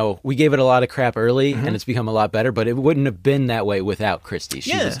 We gave it a lot of crap early, and it's become a lot better, but it wouldn't have been that way without Christy.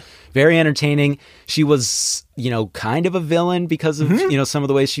 She was very entertaining. She was, kind of a villain because of, some of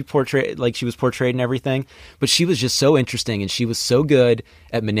the ways she was portrayed and everything, but she was just so interesting, and she was so good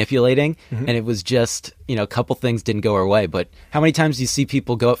at manipulating, and it was just, a couple things didn't go her way, but how many times do you see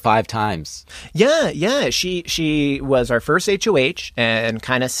people go up 5 times? Yeah. She was our first HOH and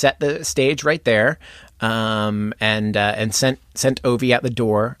kind of set the stage right there. and sent Ovi out the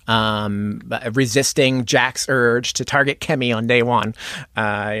door, resisting Jack's urge to target Kemi on day one.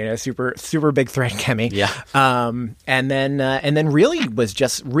 Super big threat Kemi. Yeah. And then really was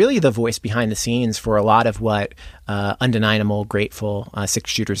just really the voice behind the scenes for a lot of what Undeniable, Grateful,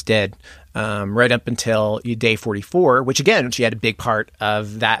 Six Shooters did. Right up until day 44, which again, she had a big part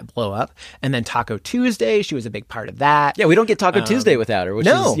of that blow up. And then Taco Tuesday, she was a big part of that. Yeah, we don't get Taco Tuesday without her, which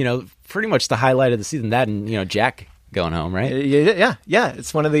no. is, pretty much the highlight of the season. That and, Jack going home, right? Yeah.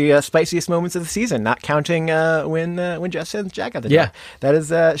 It's one of the spiciest moments of the season, not counting when Jess sends Jack out the door. Yeah. That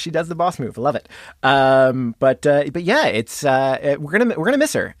is, she does the boss move. I love it. But yeah, it's we're gonna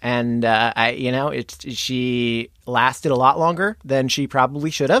miss her, and she lasted a lot longer than she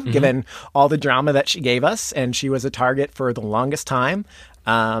probably should have, given all the drama that she gave us, and she was a target for the longest time.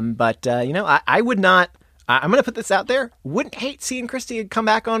 I would not. I'm going to put this out there. Wouldn't hate seeing Christy come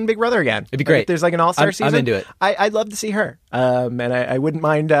back on Big Brother again. It'd be great. If there's like an all-star season, I'm into it. I'd love to see her. And I wouldn't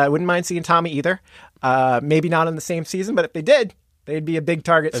mind seeing Tommy either. Maybe not in the same season, but if they did, they'd be a big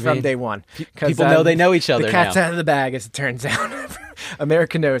target from day one. People know they know each other. The cat's now. out of the bag, as it turns out.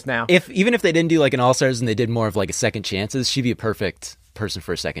 America knows now. Even if they didn't do like an all-stars and they did more of like a second chances, she'd be a perfect person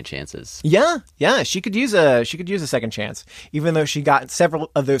for second chances. Yeah, she could use a second chance, even though she got several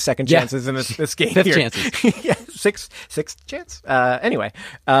of those second chances in this game. Fifth chances. Yeah, six chance. Anyway,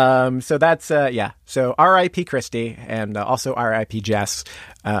 so that's So R.I.P. Christy, and also R.I.P. Jess,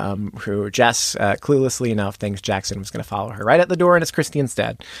 who Jess cluelessly enough thinks Jackson was going to follow her right at the door, and it's Christy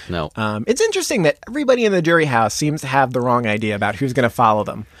instead. No, it's interesting that everybody in the jury house seems to have the wrong idea about who's going to follow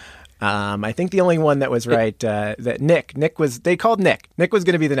them. I think the only one that was right, that they called Nick. Nick was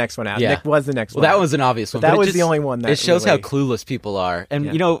going to be the next one out. Yeah. Nick was the next one. Well, that out. was an obvious one. But that was the only one that it shows really... how clueless people are.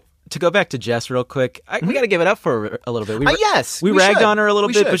 And, to go back to Jess real quick, we got to give it up for her a little bit. We ragged should. on her a little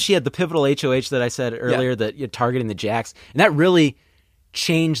we bit, should. but she had the pivotal HOH that I said earlier that you're targeting the Jacks. And that really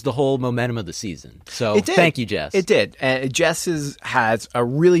changed the whole momentum of the season. So thank you, Jess. It did. Jess has a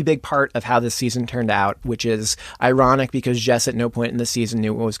really big part of how this season turned out, which is ironic because Jess at no point in the season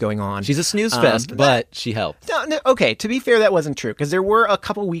knew what was going on. She's a snooze fest, but she helped. No, okay, to be fair, that wasn't true, because there were a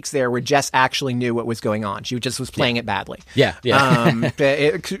couple weeks there where Jess actually knew what was going on. She just was playing it badly. Yeah.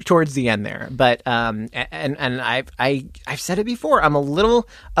 Towards the end there. But and I've said it before, I'm a little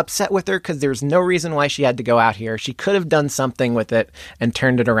upset with her because there's no reason why she had to go out here. She could have done something with it and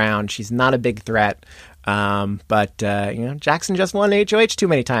turned it around. She's not a big threat. But Jackson just won HOH too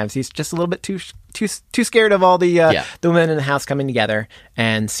many times. He's just a little bit too scared of all the women in the house coming together.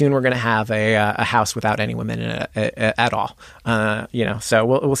 And soon we're going to have a house without any women in it at all. So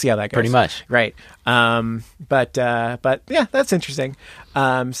we'll see how that goes. Pretty much. Right. But yeah, that's interesting.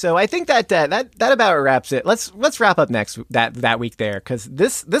 So I think that about wraps it. Let's wrap up next that week there, because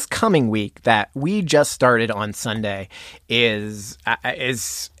this coming week that we just started on Sunday is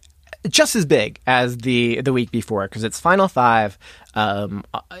just as big as the week before, because it's Final Five.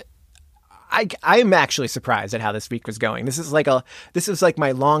 I'm actually surprised at how this week was going. This is like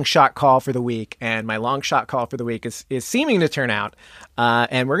my long shot call for the week, and my long shot call for the week is seeming to turn out.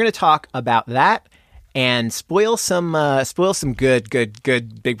 And we're going to talk about that and spoil some good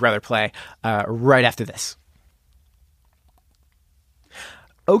Big Brother play right after this.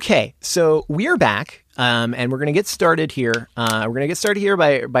 Okay, so we're back, and we're going to get started here. We're going to get started here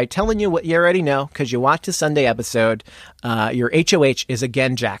by telling you what you already know, because you watched the Sunday episode. Your HOH is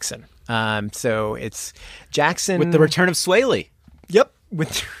again Jackson. So it's Jackson... with the return of Swaley. Yep.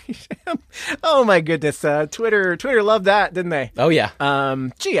 Oh my goodness. Twitter loved that, didn't they? Oh yeah.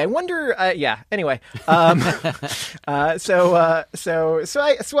 I wonder, anyway.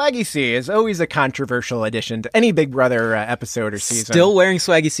 Swaggy C is always a controversial addition to any Big Brother episode or season. Still wearing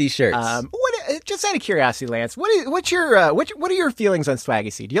Swaggy C shirts. Just out of curiosity, Lance, what are your feelings on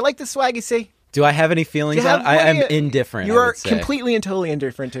Swaggy C? Do you like the Swaggy C? Do I have any feelings on it? I'm indifferent. You are completely and totally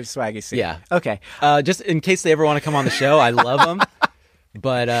indifferent to Swaggy C. Yeah. Okay. Just in case they ever want to come on the show, I love them.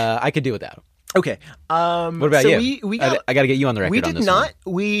 But I could do without them. Okay. What about you? I got to get you on the record on this one.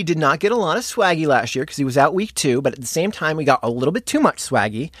 We did not get a lot of Swaggy last year because he was out week 2, but at the same time, we got a little bit too much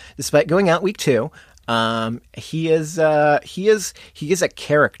Swaggy, despite going out week 2. He is a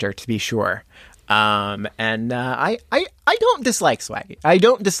character, to be sure. I don't dislike Swaggy.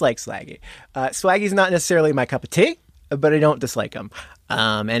 Swaggy's not necessarily my cup of tea, but I don't dislike him.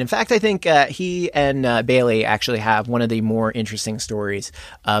 And in fact, I think he and Bailey actually have one of the more interesting stories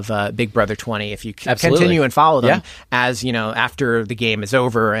of Big Brother 20. If you continue and follow them, as after the game is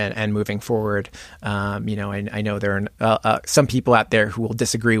over and moving forward, I know there are some people out there who will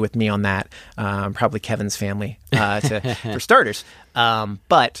disagree with me on that. Probably Kevin's family, for starters.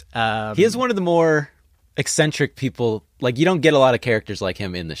 But he is one of the more eccentric people. Like, you don't get a lot of characters like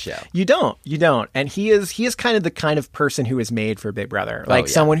him in the show. You don't. And he is kind of the kind of person who is made for Big Brother. Like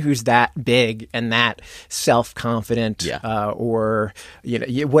someone who's that big and that self-confident, or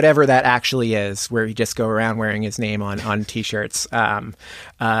whatever that actually is, where he just go around wearing his name on t-shirts.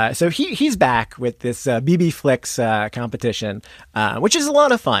 So he's back with this BB Flicks competition, which is a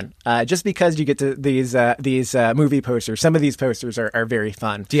lot of fun. Just because you get to these movie posters. Some of these posters are very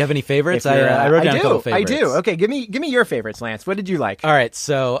fun. Do you have any favorites? I wrote down a couple favorites. I do. Okay, give me your favorites, Lance. What did you like? All right,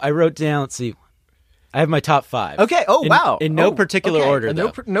 so I wrote down, let's see, I have my top 5. Okay. Oh, wow. In no particular order,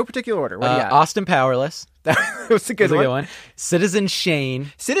 though. No particular order. What do you got? Austin Powerless. That was a good one. Citizen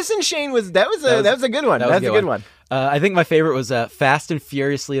Shane. Citizen Shane was a good one. That was a good one. I think my favorite was Fast and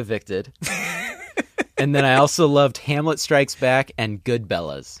Furiously Evicted. And then I also loved Hamlet Strikes Back and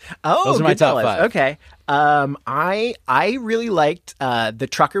Goodfellas. Oh, those are my top 5. Okay. I really liked the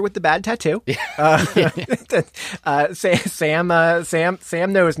trucker with the bad tattoo. Sam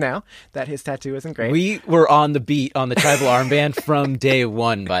knows now that his tattoo isn't great. We were on the beat on the tribal armband from day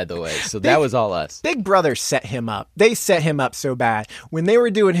one, by the way. So that was all us. Big Brother set him up. They set him up so bad. When they were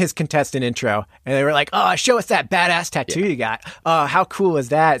doing his contestant intro, and they were like, "Oh, show us that badass tattoo you got. Oh, how cool is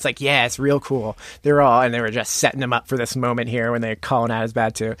that?" It's like, yeah, it's real cool. They were just setting him up for this moment here when they're calling out his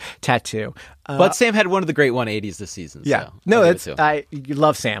bad tattoo. But Sam had one of the great 180s this season. Yeah. So no, you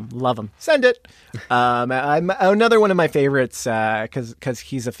love Sam. Love him. Send it. I'm another one of my favorites, because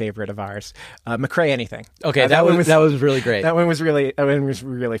he's a favorite of ours. McCrae Anything. Okay, that was really great. That one was really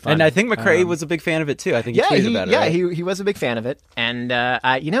fun. And I think McCrae was a big fan of it too. I think he tweeted about it. Yeah, right? he was a big fan of it. And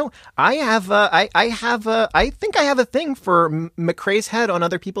I think I have a thing for McCrae's head on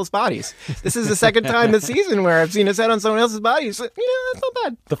other people's bodies. This is the second time this season where I've seen his head on someone else's body. So, that's not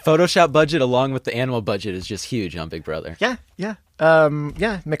bad. The Photoshop budget along with the animal budget is just huge on Big Brother. Yeah.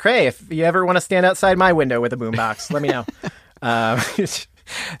 McCrae, if you ever want to stand outside my window with a boombox, let me know.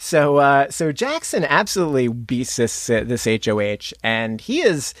 So Jackson absolutely beats this HOH, and he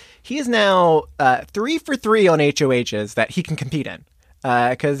is now 3 for 3 on HOHs that he can compete in.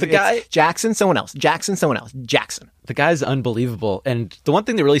 Because the guy Jackson, someone else. Jackson. The guy's unbelievable. And the one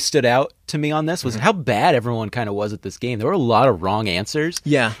thing that really stood out to me on this was how bad everyone kind of was at this game. There were a lot of wrong answers.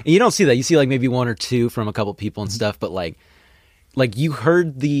 Yeah. And you don't see that. You see like maybe 1 or 2 from a couple people and stuff, but like you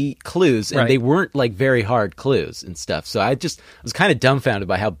heard the clues and they weren't like very hard clues and stuff. So I was kind of dumbfounded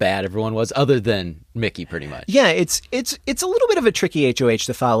by how bad everyone was, other than Mickey, pretty much. Yeah, it's a little bit of a tricky HOH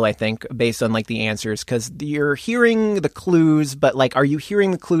to follow, I think, based on like the answers, because you're hearing the clues, but like, are you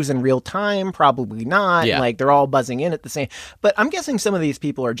hearing the clues in real time? Probably not. Yeah. Like they're all buzzing in at the same. But I'm guessing some of these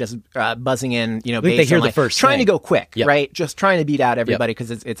people are just buzzing in, based they hear on the first trying thing. to go quick, right? Just trying to beat out everybody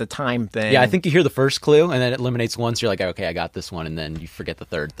because it's a time thing. Yeah, I think you hear the first clue and then it eliminates one, so you're like, okay, I got this one, and then you forget the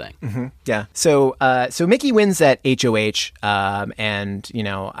third thing. Mm-hmm. Yeah. So Mickey wins that HOH, and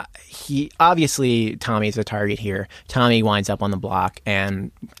he obviously, Tommy's a target here. Tommy winds up on the block and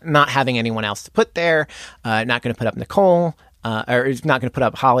not having anyone else to put there. Not going to put up Nicole, or is not going to put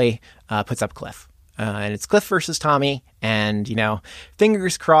up Holly. Puts up Cliff, and it's Cliff versus Tommy. And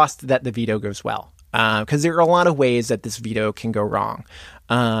fingers crossed that the veto goes well, because there are a lot of ways that this veto can go wrong.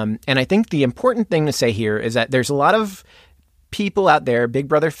 And I think the important thing to say here is that there's a lot of people out there, Big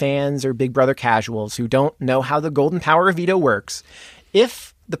Brother fans or Big Brother casuals, who don't know how the golden power of veto works.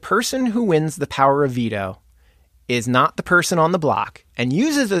 If the person who wins the power of veto is not the person on the block and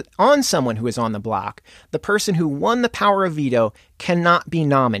uses it on someone who is on the block, the person who won the power of veto cannot be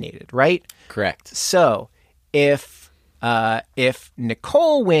nominated, right? Correct. So if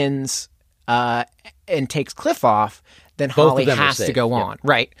Nicole wins and takes Cliff off, then Holly has to go on,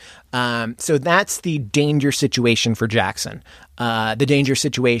 right? So that's the danger situation for Jackson. The danger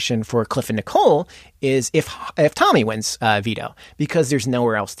situation for Cliff and Nicole is if Tommy wins veto, because there's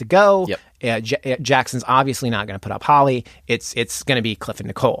nowhere else to go. Jackson's obviously not going to put up Holly. It's going to be Cliff and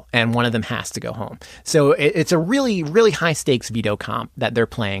Nicole, and one of them has to go home. So it's a really, really high stakes veto comp that they're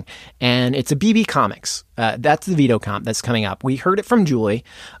playing, and it's a BB Comics. That's the veto comp that's coming up. We heard it from Julie.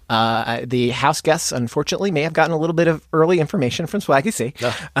 The house guests, unfortunately, may have gotten a little bit of early information from Swaggy C.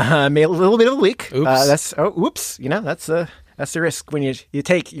 Made a little bit of a leak. Oops. That's the risk when you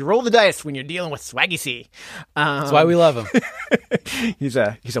roll the dice when you're dealing with Swaggy C. That's why we love him. He's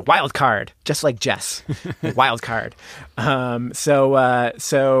a wild card, just like Jess. Wild card. This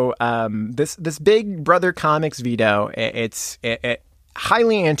Big Brother Comics veto,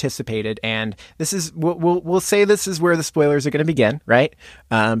 highly anticipated, and this is we'll say this is where the spoilers are going to begin, right?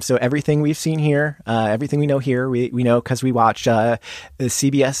 So everything we've seen here, everything we know here, we know because we watched the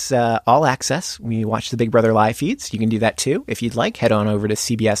CBS All Access. We watched the Big Brother live feeds. You can do that too if you'd like. Head on over to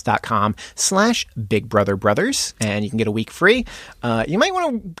cbs.com/BigBrotherBrothers, and you can get a week free. You might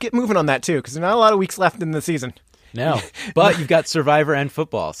want to get moving on that too, because there's not a lot of weeks left in the season. No, but you've got Survivor and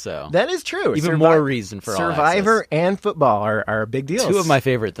football, so that is true. Even more reason for Survivor and football are big deals. Two of my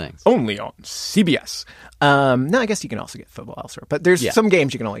favorite things. Only on CBS. No, I guess you can also get football elsewhere, but there's some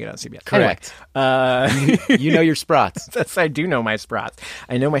games you can only get on CBS. Correct. Anyway, you know your Sprots. Yes, I do know my Sprots.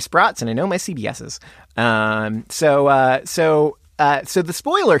 I know my Sprots and I know my CBSs. So the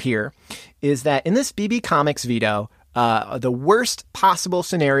spoiler here is that in this BB Comics veto, the worst possible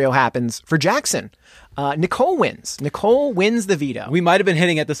scenario happens for Jackson. Nicole wins. Nicole wins the veto. We might have been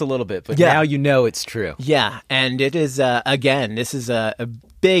hitting at this a little bit, but now you know it's true. Yeah, and it is, again, this is a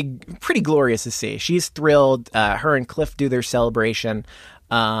big, pretty glorious to see. She's thrilled. Her and Cliff do their celebration.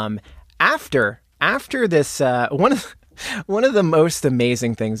 After this, one of the most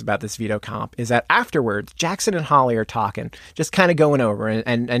amazing things about this veto comp is that afterwards, Jackson and Holly are talking, just kind of going over,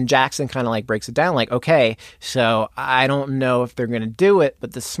 and Jackson kind of like breaks it down like, okay, so I don't know if they're going to do it,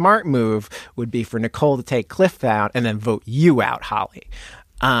 but the smart move would be for Nicole to take Cliff out and then vote you out, Holly.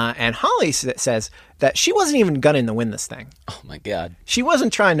 And Holly says that she wasn't even gunning to win this thing. Oh my God. She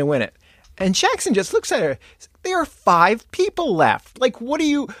wasn't trying to win it. And Jackson just looks at her. There are 5 people left. Like, what are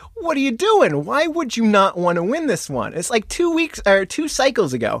you doing? Why would you not want to win this one? It's like 2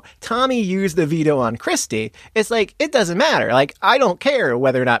 cycles ago, Tommy used the veto on Christy. It's like, it doesn't matter. Like, I don't care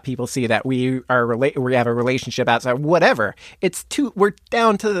whether or not people see that we have a relationship outside, whatever. We're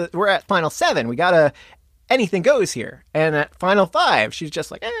at final 7. Anything goes here. And at final 5, she's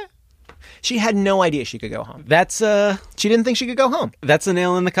just like, She had no idea she could go home. She didn't think she could go home. That's a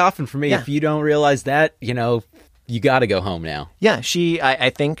nail in the coffin for me. Yeah. If you don't realize that, you got to go home now. Yeah, I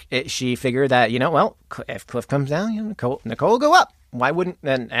think she figured that, if Cliff comes down, Nicole will go up. Why wouldn't?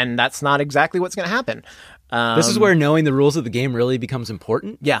 And that's not exactly what's going to happen. This is where knowing the rules of the game really becomes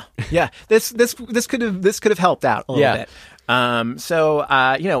important. Yeah. This could have helped out a little bit. From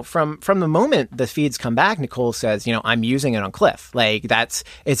the moment the feeds come back, Nicole says, I'm using it on Cliff. Like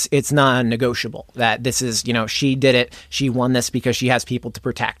it's non-negotiable that this is, she did it. She won this because she has people to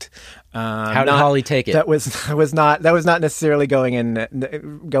protect. How did Holly take it? That was not necessarily going in.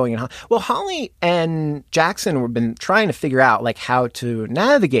 Well, Holly and Jackson have been trying to figure out like how to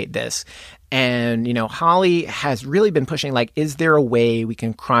navigate this. And, Holly has really been pushing, like, is there a way we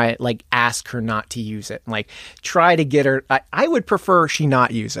can ask her not to use it? Like, try to get her. I would prefer she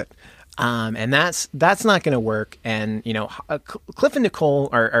not use it. And that's not going to work. And, Cliff and Nicole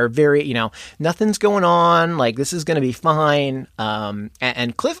are very, nothing's going on. Like, this is going to be fine.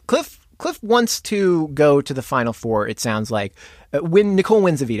 And Cliff wants to go to the Final Four, it sounds like. When Nicole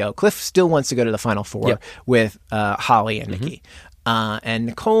wins the veto, Cliff still wants to go to the Final Four with Holly and Nikki. And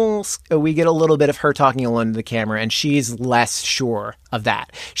Nicole, we get a little bit of her talking alone to the camera, and she's less sure of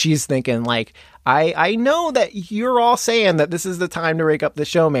that. She's thinking like, I know that you're all saying that this is the time to break up the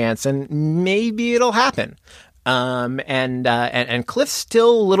showmance, and maybe it'll happen. And Cliff's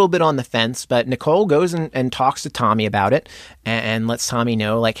still a little bit on the fence, but Nicole goes and talks to Tommy about it and lets Tommy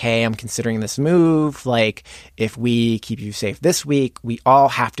know, like, hey, I'm considering this move. Like, if we keep you safe this week, we all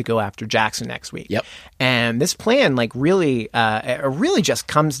have to go after Jackson next week. Yep. And this plan, like, really just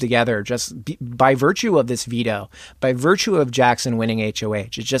comes together by virtue of this veto, by virtue of Jackson winning HOH.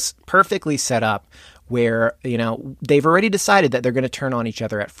 It's just perfectly set up where, they've already decided that they're going to turn on each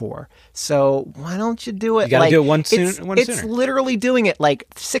other at 4. So why don't you do it? You got to do it one sooner. It's literally doing it like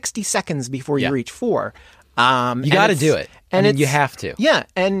 60 seconds before you reach 4. You got to do it. And you have to. Yeah.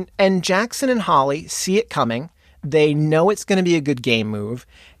 And Jackson and Holly see it coming. They know it's going to be a good game move.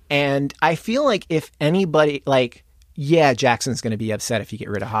 And I feel like if anybody, like, yeah, Jackson's going to be upset if you get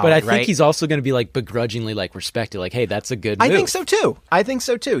rid of Holly, but I think he's also going to be like begrudgingly like respected, like, hey, that's a good move. I think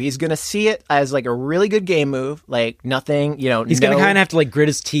so too. He's going to see it as like a really good game move, like nothing, He's going to kind of have to like grit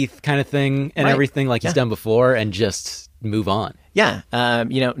his teeth kind of thing and everything like he's done before and just move on. Yeah.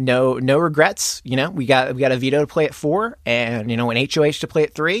 No regrets. We got a veto to play at 4 and, an HOH to play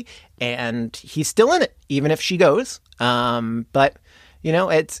at 3, and he's still in it, even if she goes. But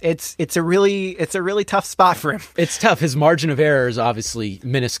it's a really tough spot for him. It's tough. His margin of error is obviously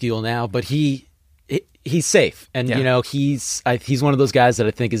minuscule now, but he's safe, and he's one of those guys that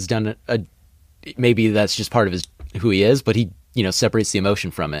I think has done maybe that's just part of who he is, but he separates the emotion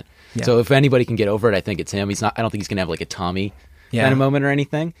from it. Yeah. So if anybody can get over it, I think it's him. I don't think he's gonna have like a Tommy kind of moment or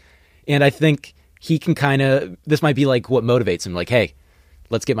anything, and I think he can this might be like what motivates him. Like, hey,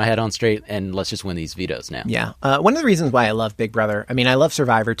 let's get my head on straight and let's just win these vetoes now. Yeah. One of the reasons why I love Big Brother, I mean, I love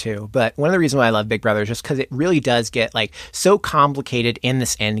Survivor too, but one of the reasons why I love Big Brother is just because it really does get like so complicated in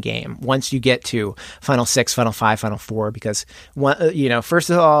this end game once you get to Final 6, Final 5, Final 4, because, first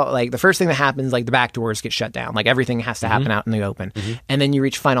of all, like the first thing that happens, like the back doors get shut down. Like everything has to happen out in the open. And then you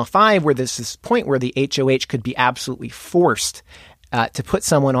reach Final 5 where there's this point where the HOH could be absolutely forced to put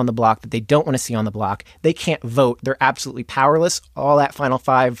someone on the block that they don't want to see on the block. They can't vote. They're absolutely powerless. All that Final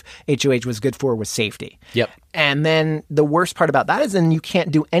 5 HOH was good for was safety. Yep. And then the worst part about that is then you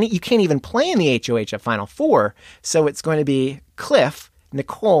can't even play in the HOH at Final 4. So it's going to be Cliff,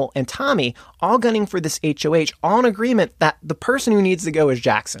 Nicole, and Tommy all gunning for this HOH, all in agreement that the person who needs to go is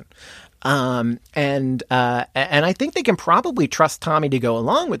Jackson. And I think they can probably trust Tommy to go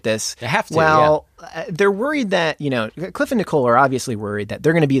along with this. They have to. They're worried that, Cliff and Nicole are obviously worried that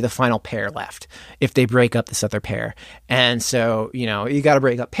they're going to be the final pair left if they break up this other pair. And so, you got to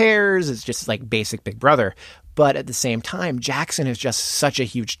break up pairs. It's just like basic Big Brother. But at the same time, Jackson is just such a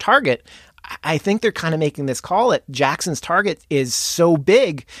huge target. I think they're kind of making this call that Jackson's target is so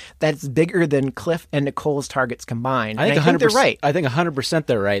big that it's bigger than Cliff and Nicole's targets combined. I think they're right. I think 100%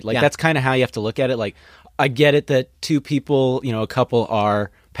 they're right. Like, that's kind of how you have to look at it. Like, I get it that two people, a couple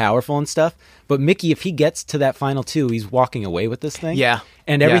are powerful and stuff. But Mickey, if he gets to that final 2, he's walking away with this thing. Yeah.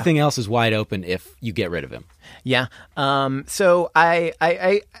 And everything else is wide open if you get rid of him. Yeah. So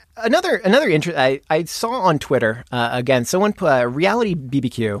another interest I saw on Twitter, again, someone put Reality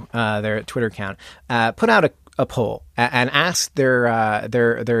BBQ, their Twitter account, put out a poll and asked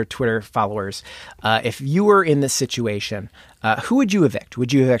their Twitter followers, if you were in this situation, who would you evict?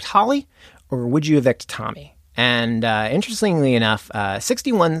 Would you evict Holly or would you evict Tommy? And interestingly enough,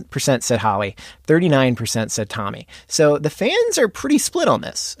 61% said Holly, 39% said Tommy. So the fans are pretty split on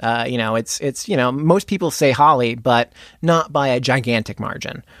this. It's most people say Holly, but not by a gigantic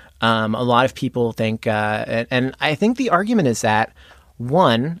margin. A lot of people think, and I think the argument is that,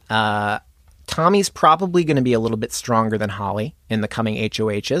 one, Tommy's probably going to be a little bit stronger than Holly in the coming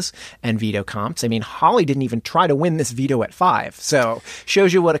HOHs and veto comps. I mean, Holly didn't even try to win this veto at 5. So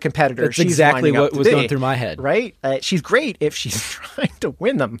shows you what a competitor That's she's exactly what was be, going through my head. Right? She's great if she's trying to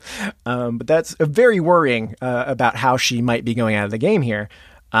win them. But that's very worrying about how she might be going out of the game here.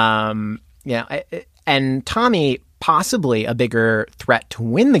 And Tommy, possibly a bigger threat to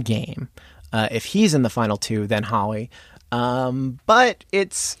win the game if he's in the final 2 than Holly. But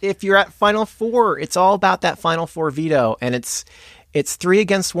if you're at Final 4, it's all about that Final 4 veto, and it's 3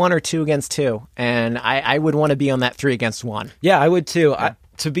 against 1 or 2 against 2, and I would want to be on that 3 against 1. Yeah, I would too.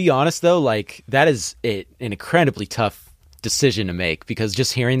 To be honest, though, like that is an incredibly tough decision to make because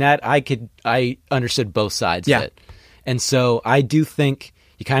just hearing that, I understood both sides of it, and so I do think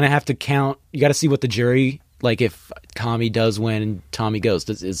you kind of have to count. You got to see what the jury like. If Tommy does win and Tommy goes,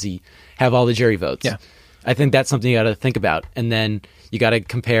 does he have all the jury votes? Yeah. I think that's something you got to think about. And then you got to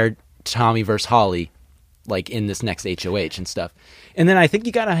compare Tommy versus Holly, like in this next HOH and stuff. And then I think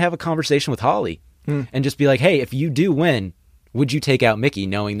you got to have a conversation with Holly and just be like, hey, if you do win, would you take out Mickey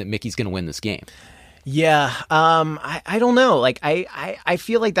knowing that Mickey's going to win this game? Yeah. I don't know. Like, I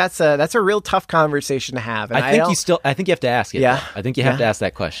feel like that's a real tough conversation to have. And I think you have to ask it. Yeah. Though. I think you have to ask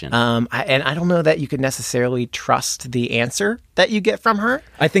that question. I don't know that you could necessarily trust the answer that you get from her.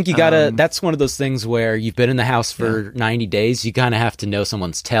 I think you gotta, that's one of those things where you've been in the house for 90 days. You kind of have to know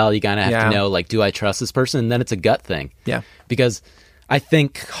someone's tell. You kind of have to know, like, do I trust this person? And then it's a gut thing. Yeah. Because I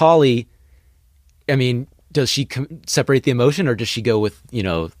think Holly, I mean, does she separate the emotion or does she go with,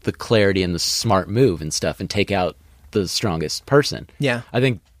 the clarity and the smart move and stuff and take out the strongest person? Yeah. I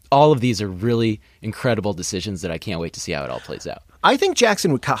think all of these are really incredible decisions that I can't wait to see how it all plays out. I think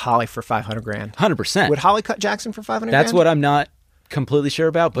Jackson would cut Holly for $500,000. 100%. Would Holly cut Jackson for $500,000? That's what I'm not completely sure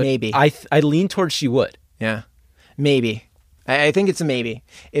about, but maybe. I lean towards she would. Yeah. Maybe. I think it's a maybe.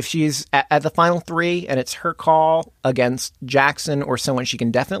 If she's at the final 3 and it's her call against Jackson or someone she can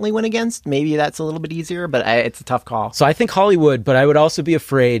definitely win against, maybe that's a little bit easier, but it's a tough call. So I think Hollywood, but I would also be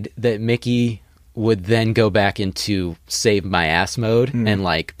afraid that Mickey would then go back into save my ass mode and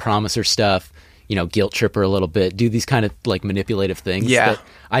like promise her stuff, guilt trip her a little bit, do these kind of like manipulative things. Yeah. That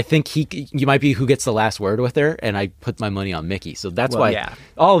I think you might be who gets the last word with her, and I put my money on Mickey. So that's why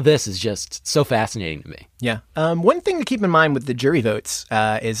all of this is just so fascinating to me. Yeah. One thing to keep in mind with the jury votes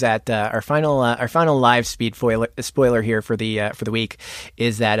is that our final live speed spoiler here for the week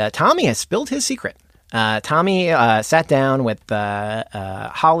is that Tommy has spilled his secret. Tommy sat down with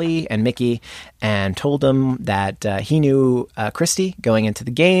Holly and Mickey and told them that he knew Christy going into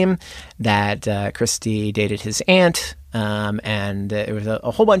the game, that Christy dated his aunt, and it was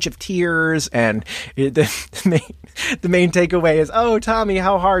a whole bunch of tears. And the main takeaway is, oh, Tommy,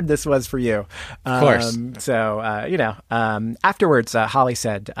 how hard this was for you. Of course. Afterwards, Holly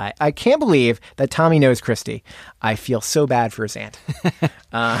said, I can't believe that Tommy knows Christy. I feel so bad for his aunt.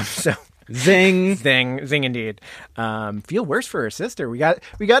 Zing, zing, indeed. Feel worse for her sister. We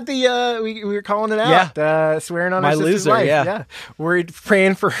were calling it out. Yeah. Swearing on my her sister's loser. life. Yeah. Worried,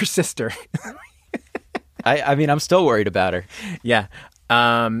 praying for her sister. I mean, I'm still worried about her. Yeah.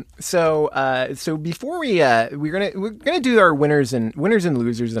 So before we're gonna do our winners and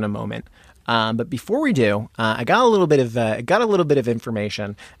losers in a moment. But before we do, I got a little bit of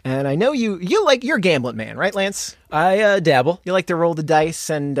information, and I know you're a gambling man, right, Lance? I dabble. You like to roll the dice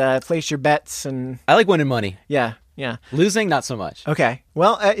and place your bets, and I like winning money. Yeah. Losing, not so much. Okay.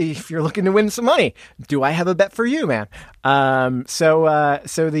 Well, if you're looking to win some money, do I have a bet for you, man? So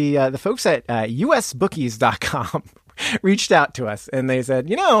the folks at usbookies.com reached out to us, and they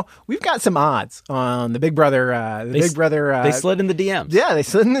said, we've got some odds on the Big Brother. Big Brother. They slid in the DMs. Yeah, they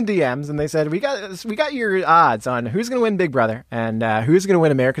slid in the DMs, and they said, we got your odds on who's going to win Big Brother and who's going to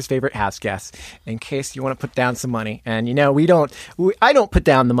win America's Favorite House Guest, in case you want to put down some money. And I don't put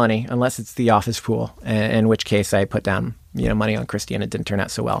down the money unless it's the office pool, in which case I put down money on Christy, and it didn't turn out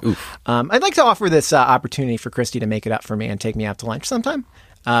so well. I'd like to offer this opportunity for Christy to make it up for me and take me out to lunch sometime.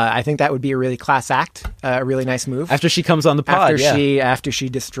 I think that would be a really class act, a really nice move. After she comes on the pod, after she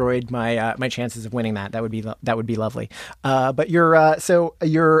destroyed my chances of winning that would be lovely. But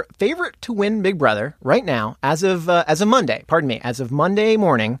your favorite to win Big Brother right now, as of Monday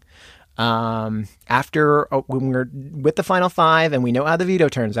morning, after when we're with the final five and we know how the veto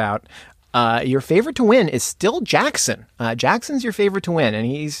turns out. Your favorite to win is still Jackson. Jackson's your favorite to win, and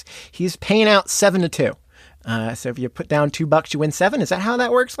he's paying out 7-2. So if you put down $2, you win 7. Is that how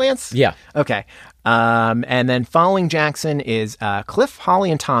that works, Lance? Yeah. Okay. And then following Jackson is Cliff,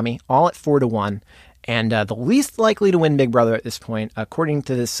 Holly, and Tommy, all at 4-1. And the least likely to win Big Brother at this point, according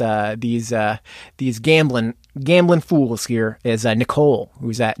to these gambling fools here, is Nicole,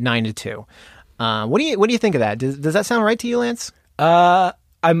 who's at 9-2. What do you think of that? Does that sound right to you, Lance?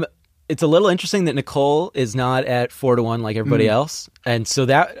 It's a little interesting that Nicole is not at 4-1 like everybody else. And so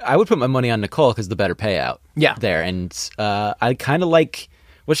that I would put my money on Nicole because the better payout there. And I kind of like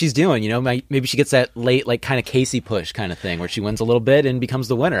what she's doing. Maybe she gets that late, like kind of Casey push kind of thing where she wins a little bit and becomes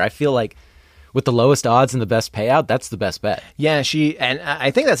the winner. I feel like with the lowest odds and the best payout, that's the best bet. Yeah, and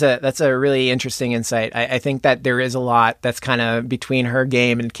I think that's a really interesting insight. I think that there is a lot that's kind of between her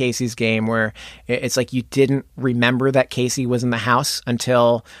game and Casey's game, where it's like you didn't remember that Casey was in the house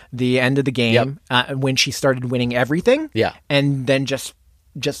until the end of the game, when she started winning everything, and then just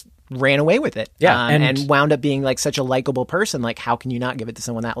ran away with it, and wound up being like such a likable person. Like, how can you not give it to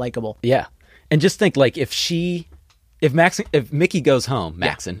someone that likable? Yeah, and just think like if Mickey goes home,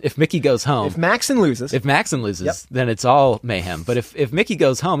 if Maxon loses, then it's all mayhem. But if Mickey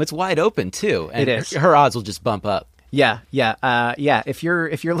goes home, it's wide open too, and her odds will just bump up. Yeah. If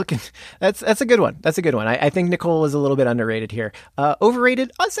you're looking, that's a good one. That's a good one. I think Nicole is a little bit underrated here.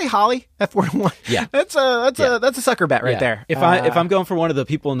 Overrated, I'd say Holly at 4-1. Yeah, that's a sucker bet right there. If I'm going for one of the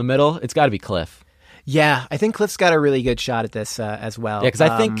people in the middle, it's got to be Cliff. Yeah, I think Cliff's got a really good shot at this as well. Yeah, because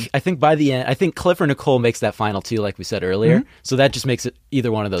I think by the end, I think Cliff or Nicole makes that final two, like we said earlier. Mm-hmm. So that just makes it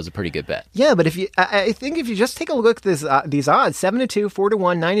either one of those a pretty good bet. Yeah, but I think if you just take a look at these odds, 7-2,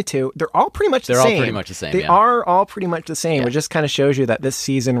 4-1, 9-2, they're all pretty much the same. They're all pretty much the same. They are all pretty much the same. It just kind of shows you that this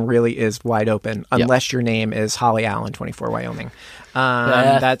season really is wide open, unless your name is Holly Allen, 24 Wyoming.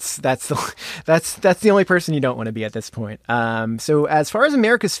 That's the only person you don't want to be at this point. So as far as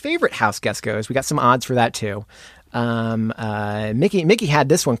America's Favorite House Guest goes, we got some odds for that too. Mickey had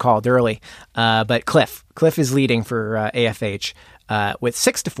this one called early, but Cliff is leading for AFH with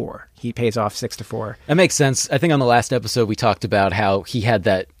 6-4. He pays off 6-4. That makes sense. I think on the last episode we talked about how he had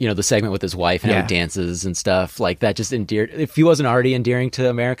that, the segment with his wife and how he dances and stuff. Like that just endeared. If he wasn't already endearing to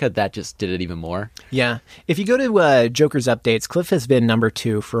America, that just did it even more. Yeah. If you go to Joker's updates, Cliff has been number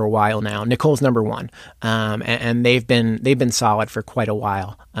 2 for a while now. Nicole's number 1, and they've been solid for quite a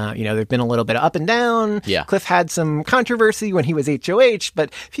while. There've been a little bit of up and down. Yeah. Cliff had some controversy when he was HOH,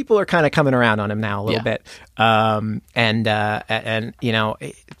 but people are kind of coming around on him now a little bit.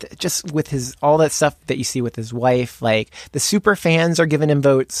 Just just with all that stuff that you see with his wife, like the super fans are giving him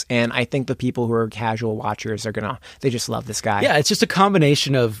votes, and I think the people who are casual watchers they just love this guy. Yeah, it's just a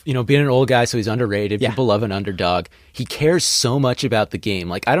combination of, being an old guy, so he's underrated. People love an underdog. He cares so much about the game.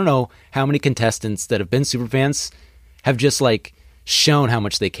 Like, I don't know how many contestants that have been super fans have just like shown how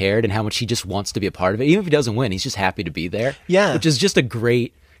much they cared and how much he just wants to be a part of it. Even if he doesn't win, he's just happy to be there. Yeah. Which is just a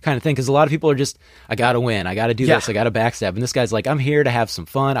great kind of thing, because a lot of people are just, I gotta win, I gotta do this, I gotta backstab. And this guy's like, I'm here to have some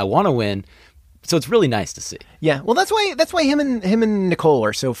fun, I want to win. So it's really nice to see. Yeah, well, that's why him and Nicole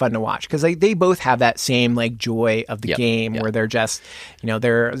are so fun to watch, because they both have that same like joy of the game where they're just,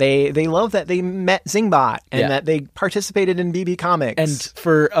 they love that they met Zingbot and that they participated in BB Comics. And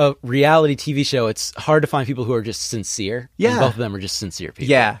for a reality TV show, it's hard to find people who are just sincere. Yeah, and both of them are just sincere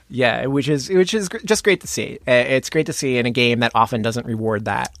people. Yeah, which is just great to see. It's great to see in a game that often doesn't reward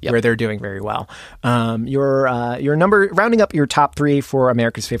that, where they're doing very well. Your number, rounding up your top 3 for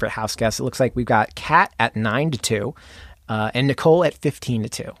America's Favorite House Guest, it looks like we've got Kat at 9-2, and Nicole at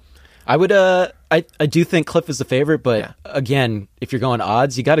 15-2. I would, I do think Cliff is the favorite, but again, if you're going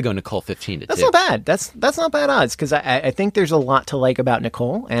odds, you got to go Nicole 15-2. That's not bad. That's not bad odds, because I think there's a lot to like about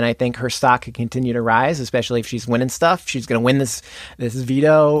Nicole, and I think her stock can continue to rise, especially if she's winning stuff. She's going to win this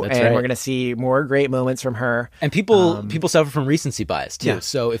veto, That's and right. we're going to see more great moments from her. And people suffer from recency bias too. Yeah,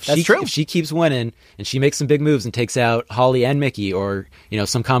 so if she keeps winning and she makes some big moves and takes out Holly and Mickey, or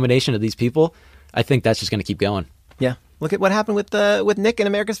some combination of these people, I think that's just going to keep going. Yeah. Look at what happened with Nick and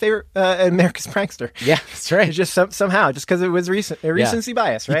America's Prankster. Yeah, that's right. It's just somehow, just because it was recency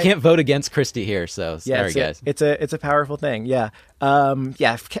bias, right? You can't vote against Christy here, so sorry, guys. It's a powerful thing. Yeah.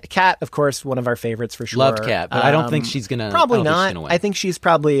 Kat, of course, one of our favorites for sure. Love Kat, but I don't think she's gonna. Probably not. Win. I think she's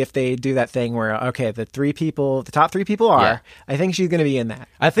probably, if they do that thing where the top 3 people are. Yeah. I think she's gonna be in that.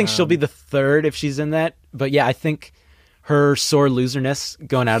 I think she'll be the third if she's in that. But yeah, I think her sore loserness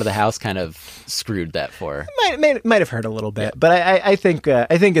going out of the house kind of screwed that for her. Might have hurt a little bit, but I think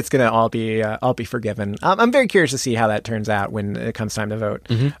it's going to all be forgiven. I'm very curious to see how that turns out when it comes time to vote.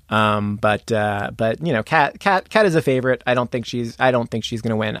 Mm-hmm. But Kat is a favorite. I don't think she's going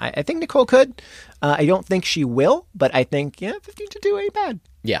to win. I think Nicole could. I don't think she will, but I think 15-2 ain't bad.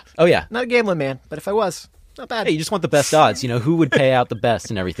 Yeah. Oh yeah. Not a gambling man, but if I was, not bad. Hey, you just want the best odds. Who would pay out the best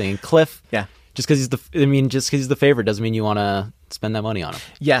and everything. And Cliff. Yeah. Just because he's the favorite doesn't mean you want to spend that money on him.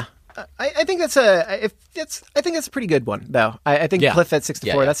 Yeah, I think that's a pretty good one though. I think Cliff at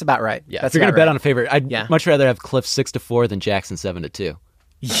 6-4. That's about right. Yeah, that's if you're gonna bet on a favorite, I'd Yeah. much rather have Cliff 6-4 than Jackson 7-2.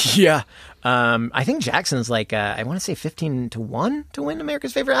 Yeah. I think Jackson's like I want to say 15-1 to win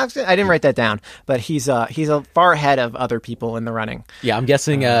America's Favorite House Guest. I didn't write that down, but he's a far ahead of other people in the running. Yeah, I'm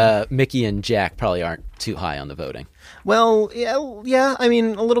guessing Mickey and Jack probably aren't too high on the voting. Well, yeah. I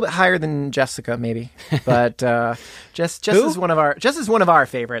mean, a little bit higher than Jessica, maybe, but Jess is one of our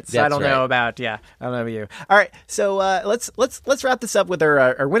favorites. That's I don't know about I don't know about you. All right, so let's wrap this up with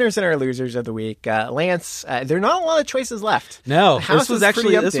our winners and our losers of the week. Lance, there are not a lot of choices left. No, this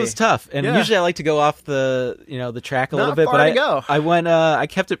was tough, and usually I like to go off the track a little bit, but I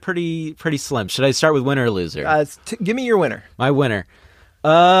kept it pretty slim. Should I start with winner or loser? Give me your winner. My winner.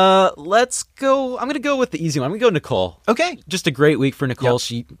 Let's go. I'm going to go with the easy one. I'm going to go Nicole. Okay. Just a great week for Nicole. Yep.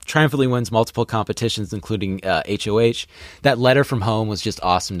 She triumphantly wins multiple competitions, including HOH. That letter from home was just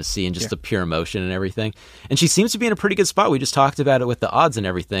awesome to see, and just the pure emotion and everything. And she seems to be in a pretty good spot. We just talked about it with the odds and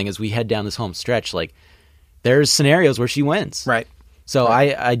everything as we head down this home stretch. Like, there's scenarios where she wins. Right. So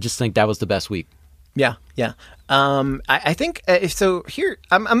I just think that was the best week. Yeah. I think so. Here,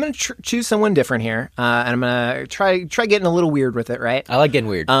 I'm going to choose someone different here, and I'm going to try getting a little weird with it. Right? I like getting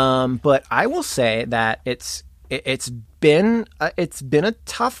weird. But I will say that it's been a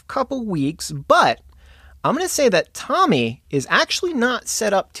tough couple weeks, but I'm going to say that Tommy is actually not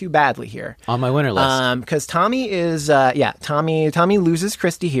set up too badly here on my winner list. Because Tommy is Tommy loses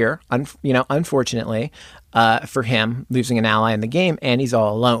Christy here. Unfortunately, for him, losing an ally in the game, and he's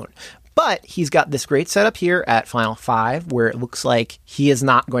all alone. But he's got this great setup here at Final 5 where it looks like he is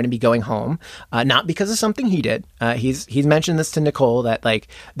not going to be going home, not because of something he did. He's mentioned this to Nicole that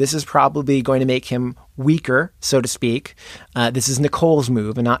this is probably going to make him weaker, so to speak. This is Nicole's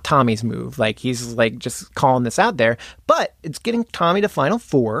move and not Tommy's move. He's just calling this out there. But it's getting Tommy to Final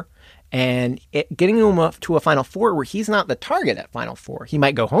 4. And getting him up to a Final 4 where he's not the target at Final 4. He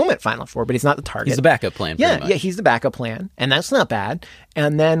might go home at Final 4, but he's not the target. He's the backup plan. Yeah, he's the backup plan, and that's not bad.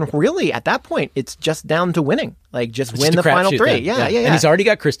 And then really, at that point, it's just down to winning. Just win the final 3. Yeah. And he's already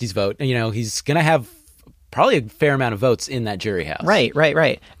got Christie's vote. He's going to have probably a fair amount of votes in that jury house.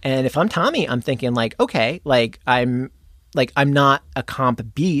 Right. And if I'm Tommy, I'm thinking okay, I'm not a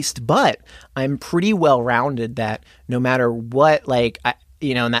comp beast, but I'm pretty well-rounded that no matter what,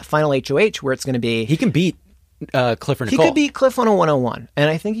 in that final HOH where it's going to be... He can beat Cliff or Nicole. He could beat Cliff on a 101, and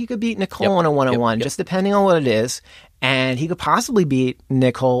I think he could beat Nicole on a 101, just depending on what it is. And he could possibly beat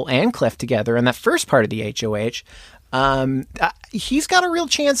Nicole and Cliff together in that first part of the HOH. He's got a real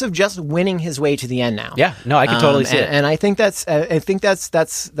chance of just winning his way to the end now. Yeah, no, I can totally see it, and I think that's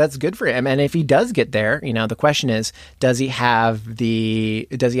good for him. And if he does get there, the question is, does he have the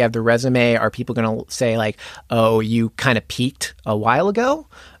resume? Are people going to say like, oh, you kind of peaked a while ago?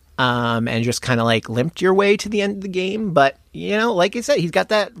 And just kind of like limped your way to the end of the game. But, like I said, he's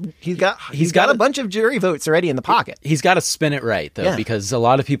got a bunch of jury votes already in the pocket. He's got to spin it right, though, because a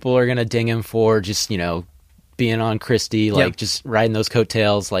lot of people are going to ding him for just, being on Christie, like just riding those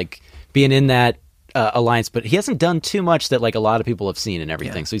coattails, like being in that alliance. But he hasn't done too much that like a lot of people have seen and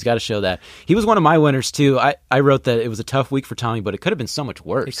everything. So he's got to show that. He was one of my winners, too. I wrote that it was a tough week for Tommy, but it could have been so much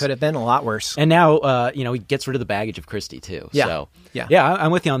worse. It could have been a lot worse. And now, he gets rid of the baggage of Christie, too. Yeah. So, yeah,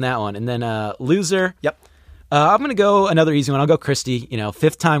 I'm with you on that one. And then loser. Yep. I'm going to go another easy one. I'll go Christie.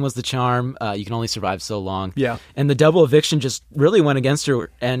 Fifth time was the charm. You can only survive so long. Yeah. And the double eviction just really went against her.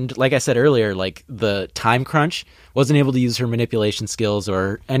 And like I said earlier, like the time crunch, wasn't able to use her manipulation skills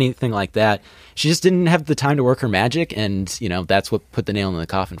or anything like that. She just didn't have the time to work her magic. And, that's what put the nail in the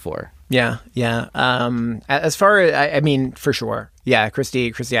coffin for her. Yeah. Yeah. As far as, I mean, for sure. Yeah.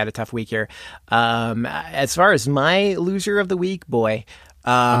 Christie had a tough week here. As far as my loser of the week, boy,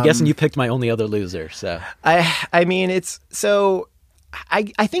 I'm guessing you picked my only other loser. So I mean, it's so I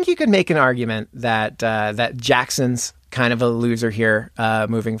think you could make an argument that that Jackson's kind of a loser here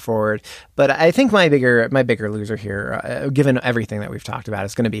moving forward. But I think my bigger loser here, given everything that we've talked about,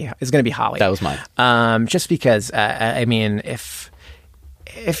 is going to be Holly. That was mine. Just because I mean, if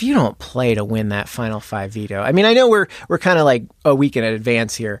you don't play to win that final 5 veto, I mean, I know we're kind of like a week in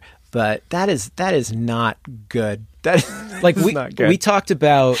advance here, but that is not good. That is like not good. We talked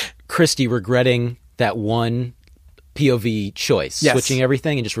about Christie regretting that one POV choice, switching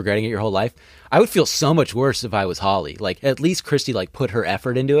everything and just regretting it your whole life. I would feel so much worse if I was Holly. Like at least Christie like put her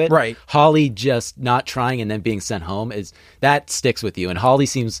effort into it. Right. Holly just not trying and then being sent home that sticks with you. And Holly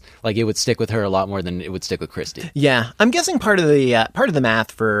seems like it would stick with her a lot more than it would stick with Christie. Yeah, I'm guessing part of the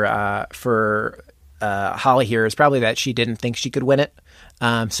math for Holly here is probably that she didn't think she could win it.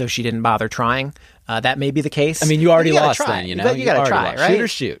 So she didn't bother trying. That may be the case. I mean, you already lost try. then, you know? You got to try, lost. right? Shoot or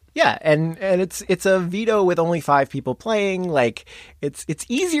shoot. Yeah, and it's a veto with only 5 people playing. Like, it's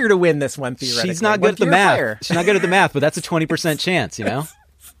easier to win this one, theoretically. She's not good at the math. She's not good at the math, but that's a 20% chance, you know?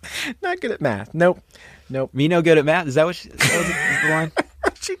 Not good at math. Nope. Me no good at math? Is that what is the line?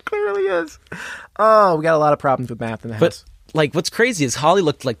 She clearly is. Oh, we got a lot of problems with math in the house. Like, what's crazy is Holly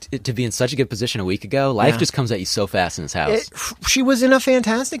looked like to be in such a good position a week ago. Life just comes at you so fast in this house. She was in a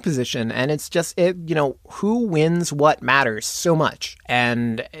fantastic position, and it's just, who wins what matters so much.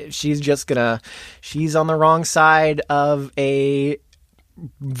 And she's on the wrong side of a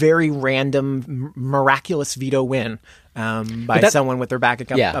very random, miraculous veto win by someone with their back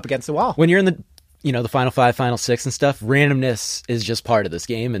up against the wall. When you're in the final 5, final 6 and stuff, randomness is just part of this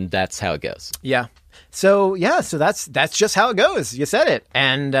game, and that's how it goes. Yeah. So that's just how it goes. You said it,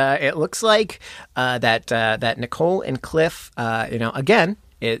 and it looks like that Nicole and Cliff, again,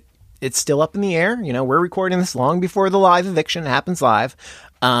 it's still up in the air. We're recording this long before the live eviction happens live,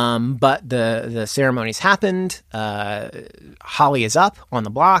 but the ceremony's happened. Holly is up on the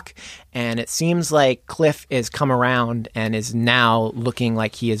block, and it seems like Cliff is come around and is now looking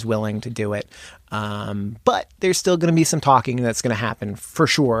like he is willing to do it. But there's still going to be some talking that's going to happen for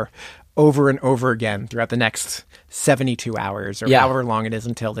sure, over and over again throughout the next 72 hours or however long it is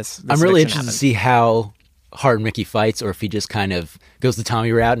until this I'm really interested happens. to see how hard Mickey fights, or if he just kind of goes the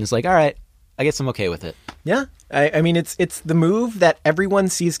Tommy route and is like, all right, I guess I'm okay with it. Yeah. I mean, it's the move that everyone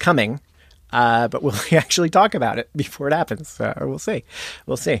sees coming, but will we actually talk about it before it happens? We'll see.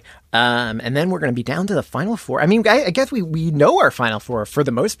 And then we're going to be down to the final 4. I mean, I guess we know our final 4 for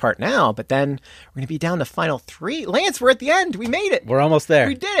the most part now, but then we're going to be down to final 3. Lance, we're at the end. We made it. We're almost there.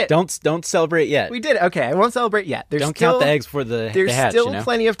 We did it. Don't celebrate yet. We did it. Okay, I won't celebrate yet. Don't count the eggs for the There's hatch, still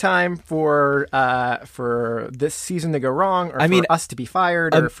plenty of time for this season to go wrong, or for us to be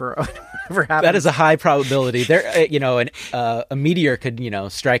fired, or for whatever happens. That is a high probability. There, a meteor could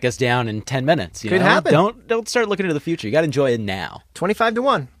strike us down in 10 minutes. Could happen. Don't start looking to the future. You got to enjoy it now.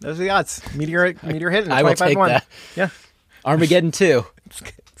 25-1. Those are the odds. Meteor hitting. I will take that. Yeah. Armageddon 2.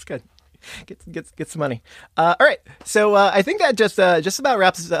 It's good. Get some money. All right. So I think that just about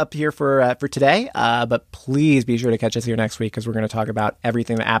wraps us up here for today. But please be sure to catch us here next week because we're going to talk about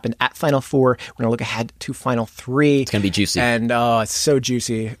everything that happened at Final Four. We're going to look ahead to Final Three. It's going to be juicy. And it's so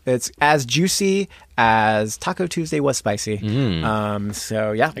juicy. It's as juicy as Taco Tuesday was spicy.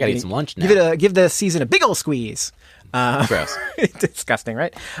 So yeah, I gotta eat some lunch now. Give the season a big old squeeze. Gross. Disgusting,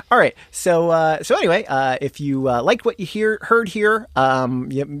 right? All right. So anyway, if you liked what you heard here,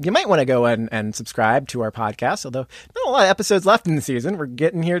 you might want to go and subscribe to our podcast. Although not a lot of episodes left in the season, we're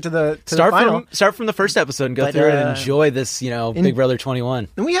getting here to the final. Start from the first episode and go through it and enjoy this. Big Brother 21.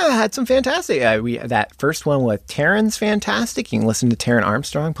 And we had some fantastic. That first one with Taryn's fantastic. You can listen to Taryn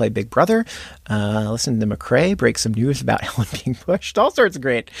Armstrong play Big Brother. Listen to McCrae break some news about Ellen being pushed. All sorts of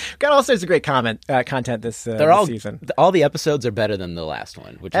great content this season. All the episodes are better than the last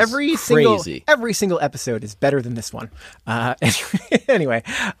one, which is crazy. Every single episode is better than this one. Anyway,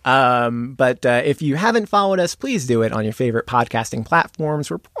 but if you haven't followed us, please do it on your favorite podcasting platforms.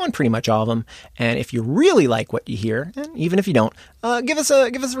 We're on pretty much all of them. And if you really like what you hear, and even if you don't, give us a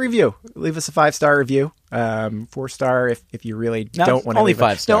review. Leave us a 5-star review. 4-star if you really don't want to. Only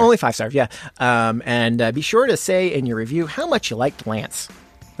 5-star. No, only 5-star. Yeah. And be sure to say in your review how much you liked Lance.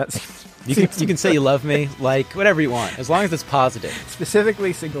 You can say you love me, like whatever you want, as long as it's positive.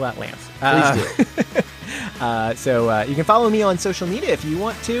 Specifically, single out Lance. Please do. So you can follow me on social media if you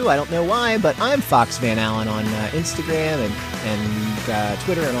want to. I don't know why, but I'm Fox Van Allen on Instagram and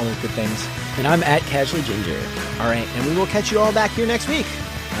Twitter and all those good things. And I'm at Casually Ginger. All right, and we will catch you all back here next week.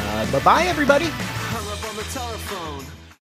 Bye-bye, everybody. Hung up on the telephone.